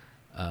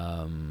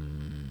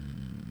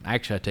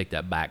 Actually, I take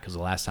that back because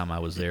the last time I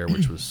was there,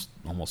 which was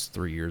almost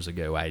 3 years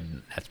ago,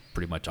 that's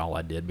pretty much all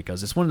I did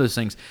because it's one of those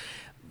things.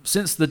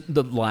 Since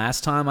the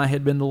last time I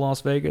had been to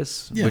Las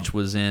Vegas, which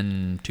was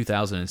in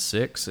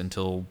 2006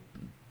 until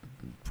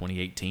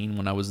 2018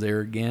 when I was there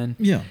again.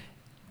 Yeah.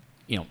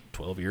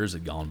 12 years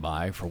had gone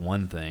by for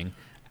one thing.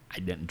 I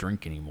didn't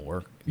drink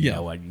anymore.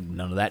 None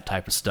of that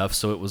type of stuff.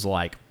 So it was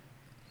like,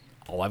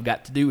 all I've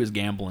got to do is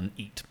gamble and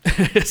eat.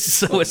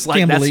 So it's like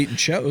gamble, eat, and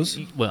shows.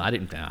 Well, I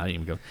didn't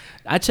even go.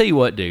 I tell you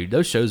what, dude,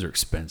 those shows are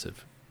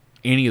expensive.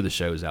 Any of the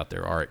shows out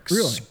there are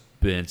expensive.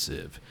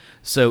 Really?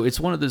 So it's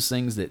one of those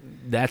things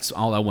that's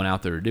all I went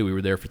out there to do. We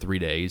were there for 3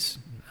 days,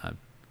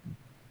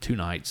 2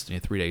 nights,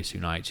 3 days, 2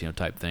 nights,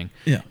 type thing.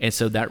 Yeah. And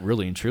so that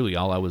really and truly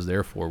all I was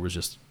there for was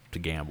just to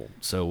gamble.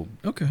 So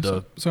okay.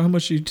 So how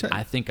much did you take?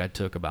 I think I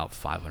took about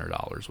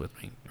 $500 with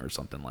me or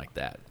something like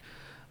that.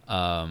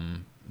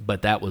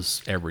 But that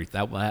was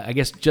everything. I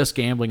guess just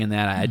gambling in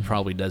that I had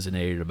probably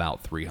designated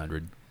about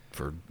 $300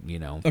 for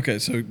Okay,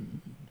 so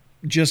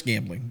just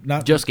gambling,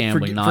 not just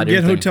gambling, not forget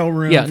everything. Hotel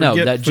room. Yeah, no,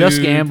 that food.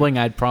 Just gambling.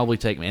 I'd probably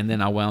take, and then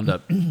I wound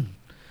up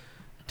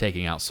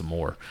taking out some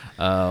more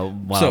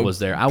while I was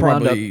there. I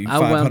wound up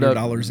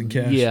 $500 in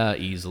cash. Yeah,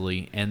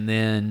 easily, and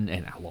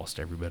I lost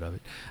every bit of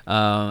it.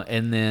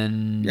 And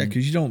then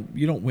because you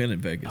don't win in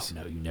Vegas.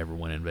 Oh, no, you never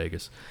win in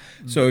Vegas.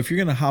 So if you're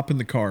gonna hop in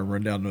the car and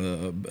run down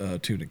to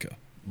Tunica.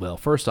 Well,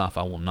 first off,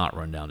 I will not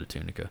run down to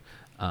Tunica.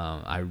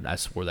 I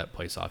swore that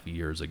place off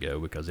years ago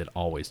because it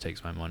always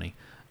takes my money.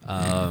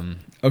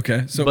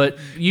 Okay, so but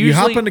usually, you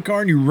hop in the car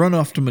and you run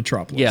off to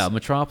Metropolis. Yeah,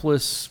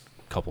 Metropolis,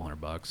 a couple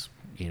 $100,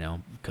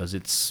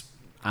 because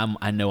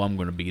I know I'm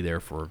going to be there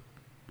for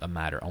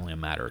only a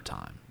matter of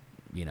time.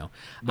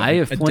 I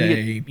have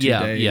plenty of 2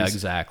 days. Yeah,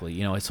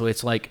 exactly. So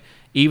it's like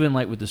even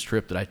like with this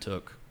trip that I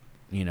took,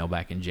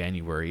 back in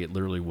January, it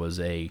literally was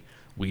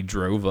we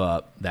drove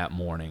up that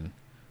morning.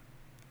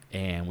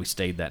 And we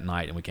stayed that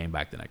night, and we came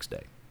back the next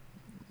day.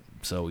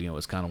 So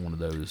it's kind of one of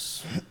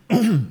those,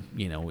 you're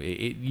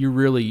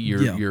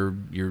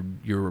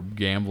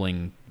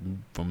gambling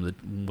from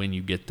when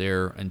you get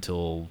there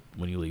until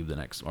when you leave the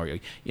next, or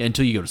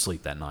until you go to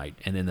sleep that night,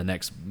 and then the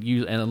next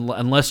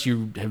unless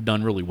you have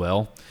done really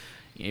well,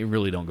 you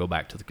really don't go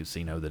back to the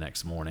casino the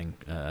next morning,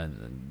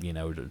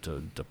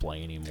 to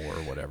play anymore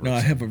or whatever. No, I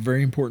have a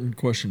very important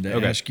question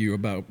to ask you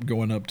about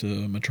going up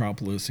to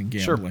Metropolis and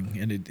gambling,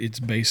 and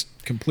it's based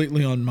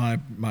completely on my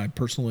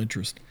personal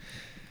interest.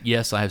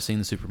 Yes, I have seen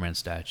the Superman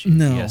statue.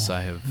 No. Yes,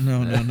 I have.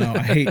 No.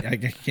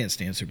 I can't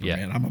stand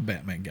Superman. Yeah. I'm a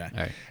Batman guy.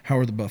 All right. How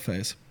are the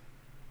buffets?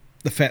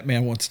 The fat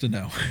man wants to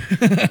know.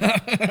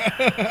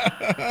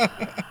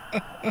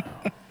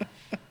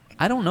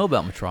 I don't know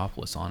about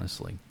Metropolis,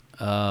 honestly.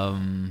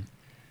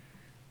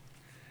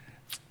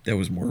 That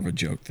was more of a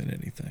joke than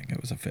anything. It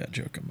was a fat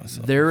joke of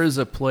myself. There is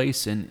a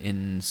place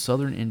in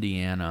southern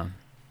Indiana.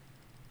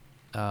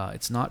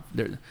 It's not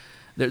there.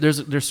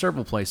 There's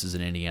several places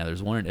in Indiana.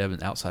 There's one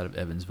outside of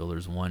Evansville.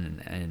 There's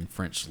one in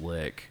French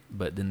Lick.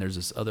 But then there's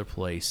this other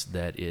place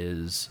that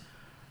is,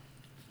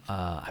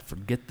 I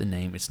forget the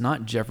name. It's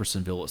not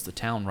Jeffersonville. It's the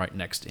town right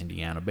next to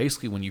Indiana.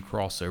 Basically, when you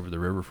cross over the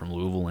river from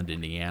Louisville into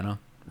Indiana,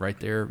 right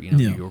there,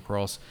 you go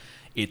across,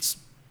 it's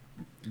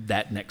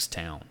that next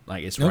town.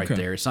 Like it's right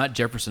there. It's not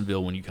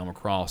Jeffersonville when you come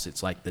across.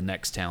 It's like the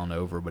next town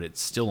over, but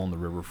it's still on the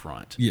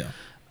riverfront. Yeah.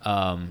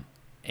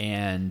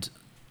 And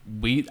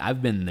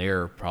I've been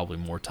there probably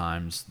more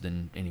times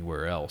than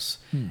anywhere else.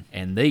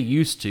 And they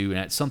used to, and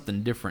it's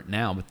something different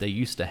now, but they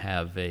used to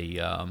have a,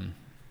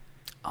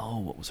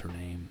 what was her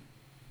name?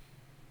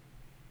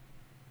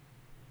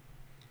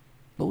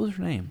 What was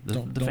her name?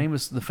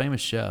 The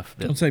famous chef.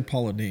 Don't say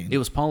Paula Deen. It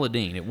was Paula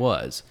Deen. It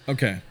was.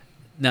 Okay.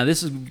 Now,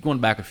 this is going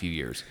back a few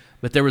years,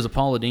 but there was a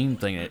Paula Deen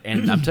thing,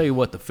 and I'll tell you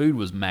what, the food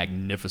was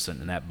magnificent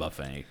in that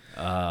buffet.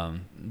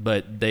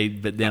 But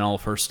then all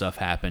of her stuff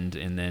happened,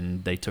 and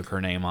then they took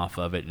her name off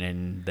of it,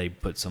 and they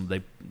put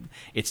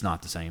it's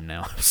not the same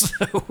now.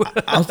 So.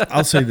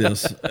 I'll say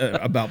this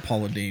about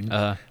Paula Deen.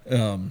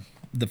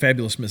 The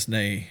fabulous Miss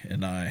Nay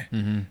and I,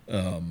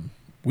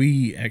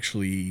 we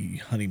actually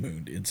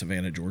honeymooned in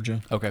Savannah,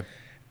 Georgia. Okay.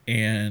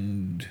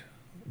 And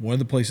one of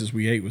the places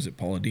we ate was at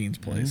Paula Deen's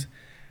place.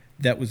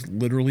 That was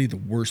literally the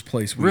worst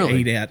place we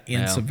ate at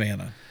in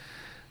Savannah.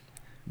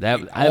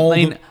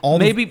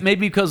 Maybe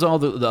because all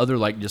the other,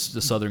 like just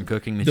the southern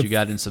cooking that you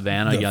got in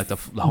Savannah, you got the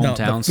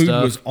hometown the food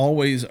stuff. Was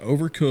always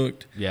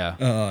overcooked.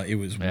 Yeah. It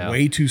was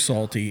way too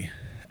salty.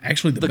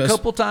 Actually, the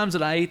couple times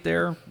that I ate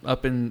there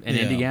up in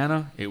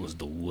Indiana, it was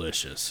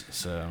delicious.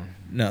 So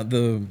now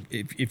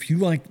if you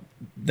like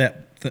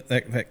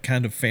that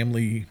kind of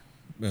family.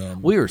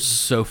 We are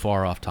so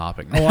far off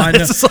topic. Oh, I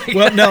know.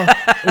 Well, no,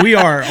 we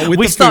are.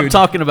 We stopped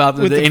talking about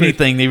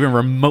anything even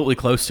remotely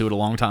close to it a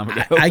long time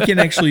ago. I can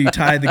actually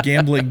tie the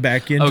gambling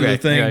back into the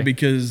thing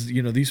because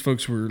these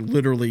folks were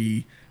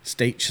literally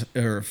state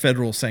or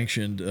federal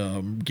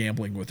sanctioned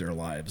gambling with their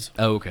lives.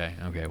 Okay.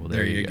 Well,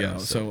 there you go.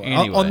 So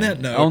anyway, on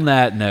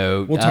that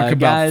note, we'll talk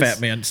about Fat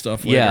Man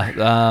stuff later.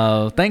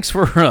 Yeah. Thanks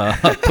for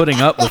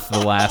putting up with the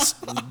last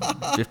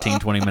 15,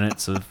 20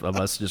 minutes of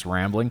us just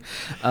rambling.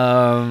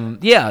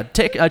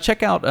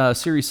 Check out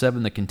Series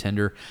 7, The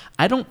Contender.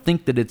 I don't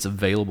think that it's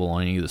available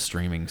on any of the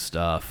streaming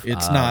stuff.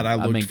 It's not. I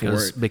looked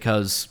for it.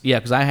 Because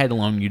I had to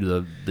loan you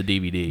to the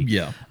DVD.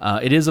 Yeah.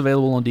 It is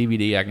available on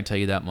DVD, I can tell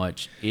you that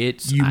much.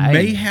 You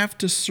may have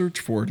to search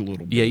for it a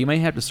little bit. Yeah, you may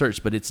have to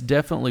search, but it's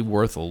definitely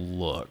worth a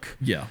look.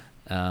 Yeah.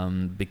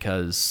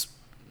 Because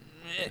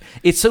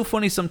it's so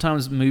funny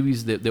sometimes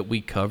movies that we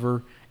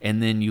cover,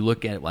 and then you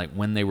look at like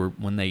when they were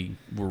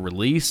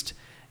released,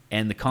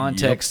 and the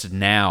context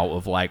now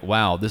of like,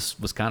 wow, this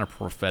was kind of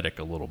prophetic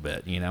a little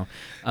bit,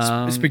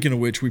 Speaking of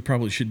which, we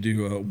probably should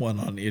do one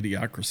on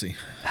Idiocracy.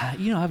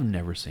 I've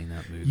never seen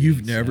that movie.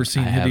 You've never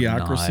seen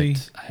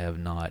Idiocracy? I have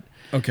not.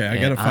 Okay,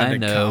 I got to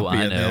find a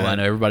copy of that. I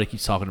know. Everybody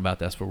keeps talking about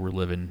that's where we're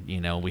living.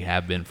 We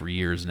have been for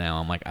years now.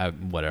 I'm like,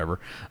 whatever.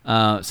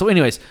 So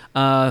anyways,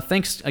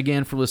 thanks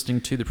again for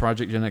listening to the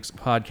Project Gen X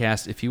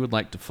podcast. If you would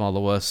like to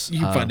follow us, you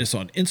can find us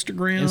on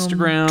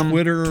Instagram,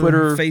 Twitter,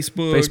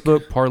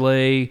 Facebook,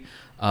 Parlay,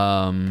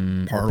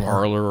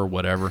 Parlor or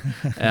whatever,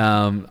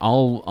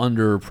 all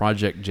under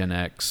Project Gen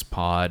X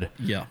Pod.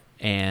 Yeah.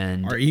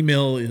 And our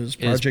email is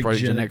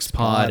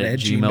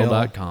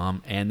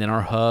projectgenxpod@gmail.com. And then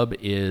our hub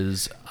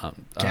is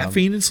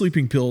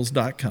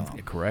caffeineandsleepingpills.com.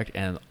 Correct.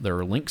 And there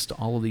are links to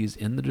all of these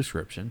in the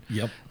description.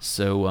 Yep.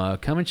 So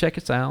come and check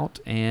us out.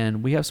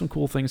 And we have some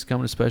cool things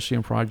coming, especially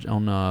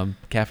on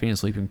Caffeine and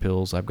Sleeping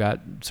Pills. I've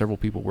got several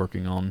people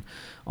working on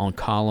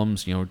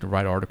columns, to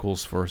write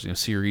articles for us,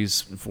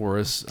 series for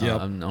us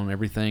on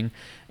everything.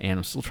 And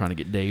I'm still trying to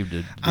get Dave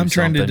to do I'm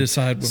trying something. to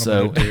decide what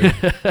I'm going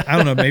to do. I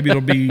don't know. Maybe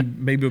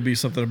it'll be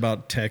something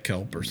about tech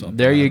help or something.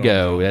 There you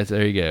go.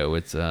 There you go.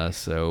 It's how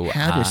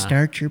to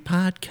start your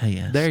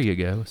podcast. There you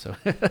go. So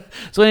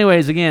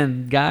anyways,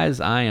 again, guys,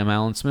 I am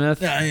Alan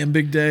Smith. I am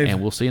Big Dave.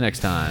 And we'll see you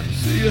next time.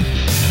 See ya.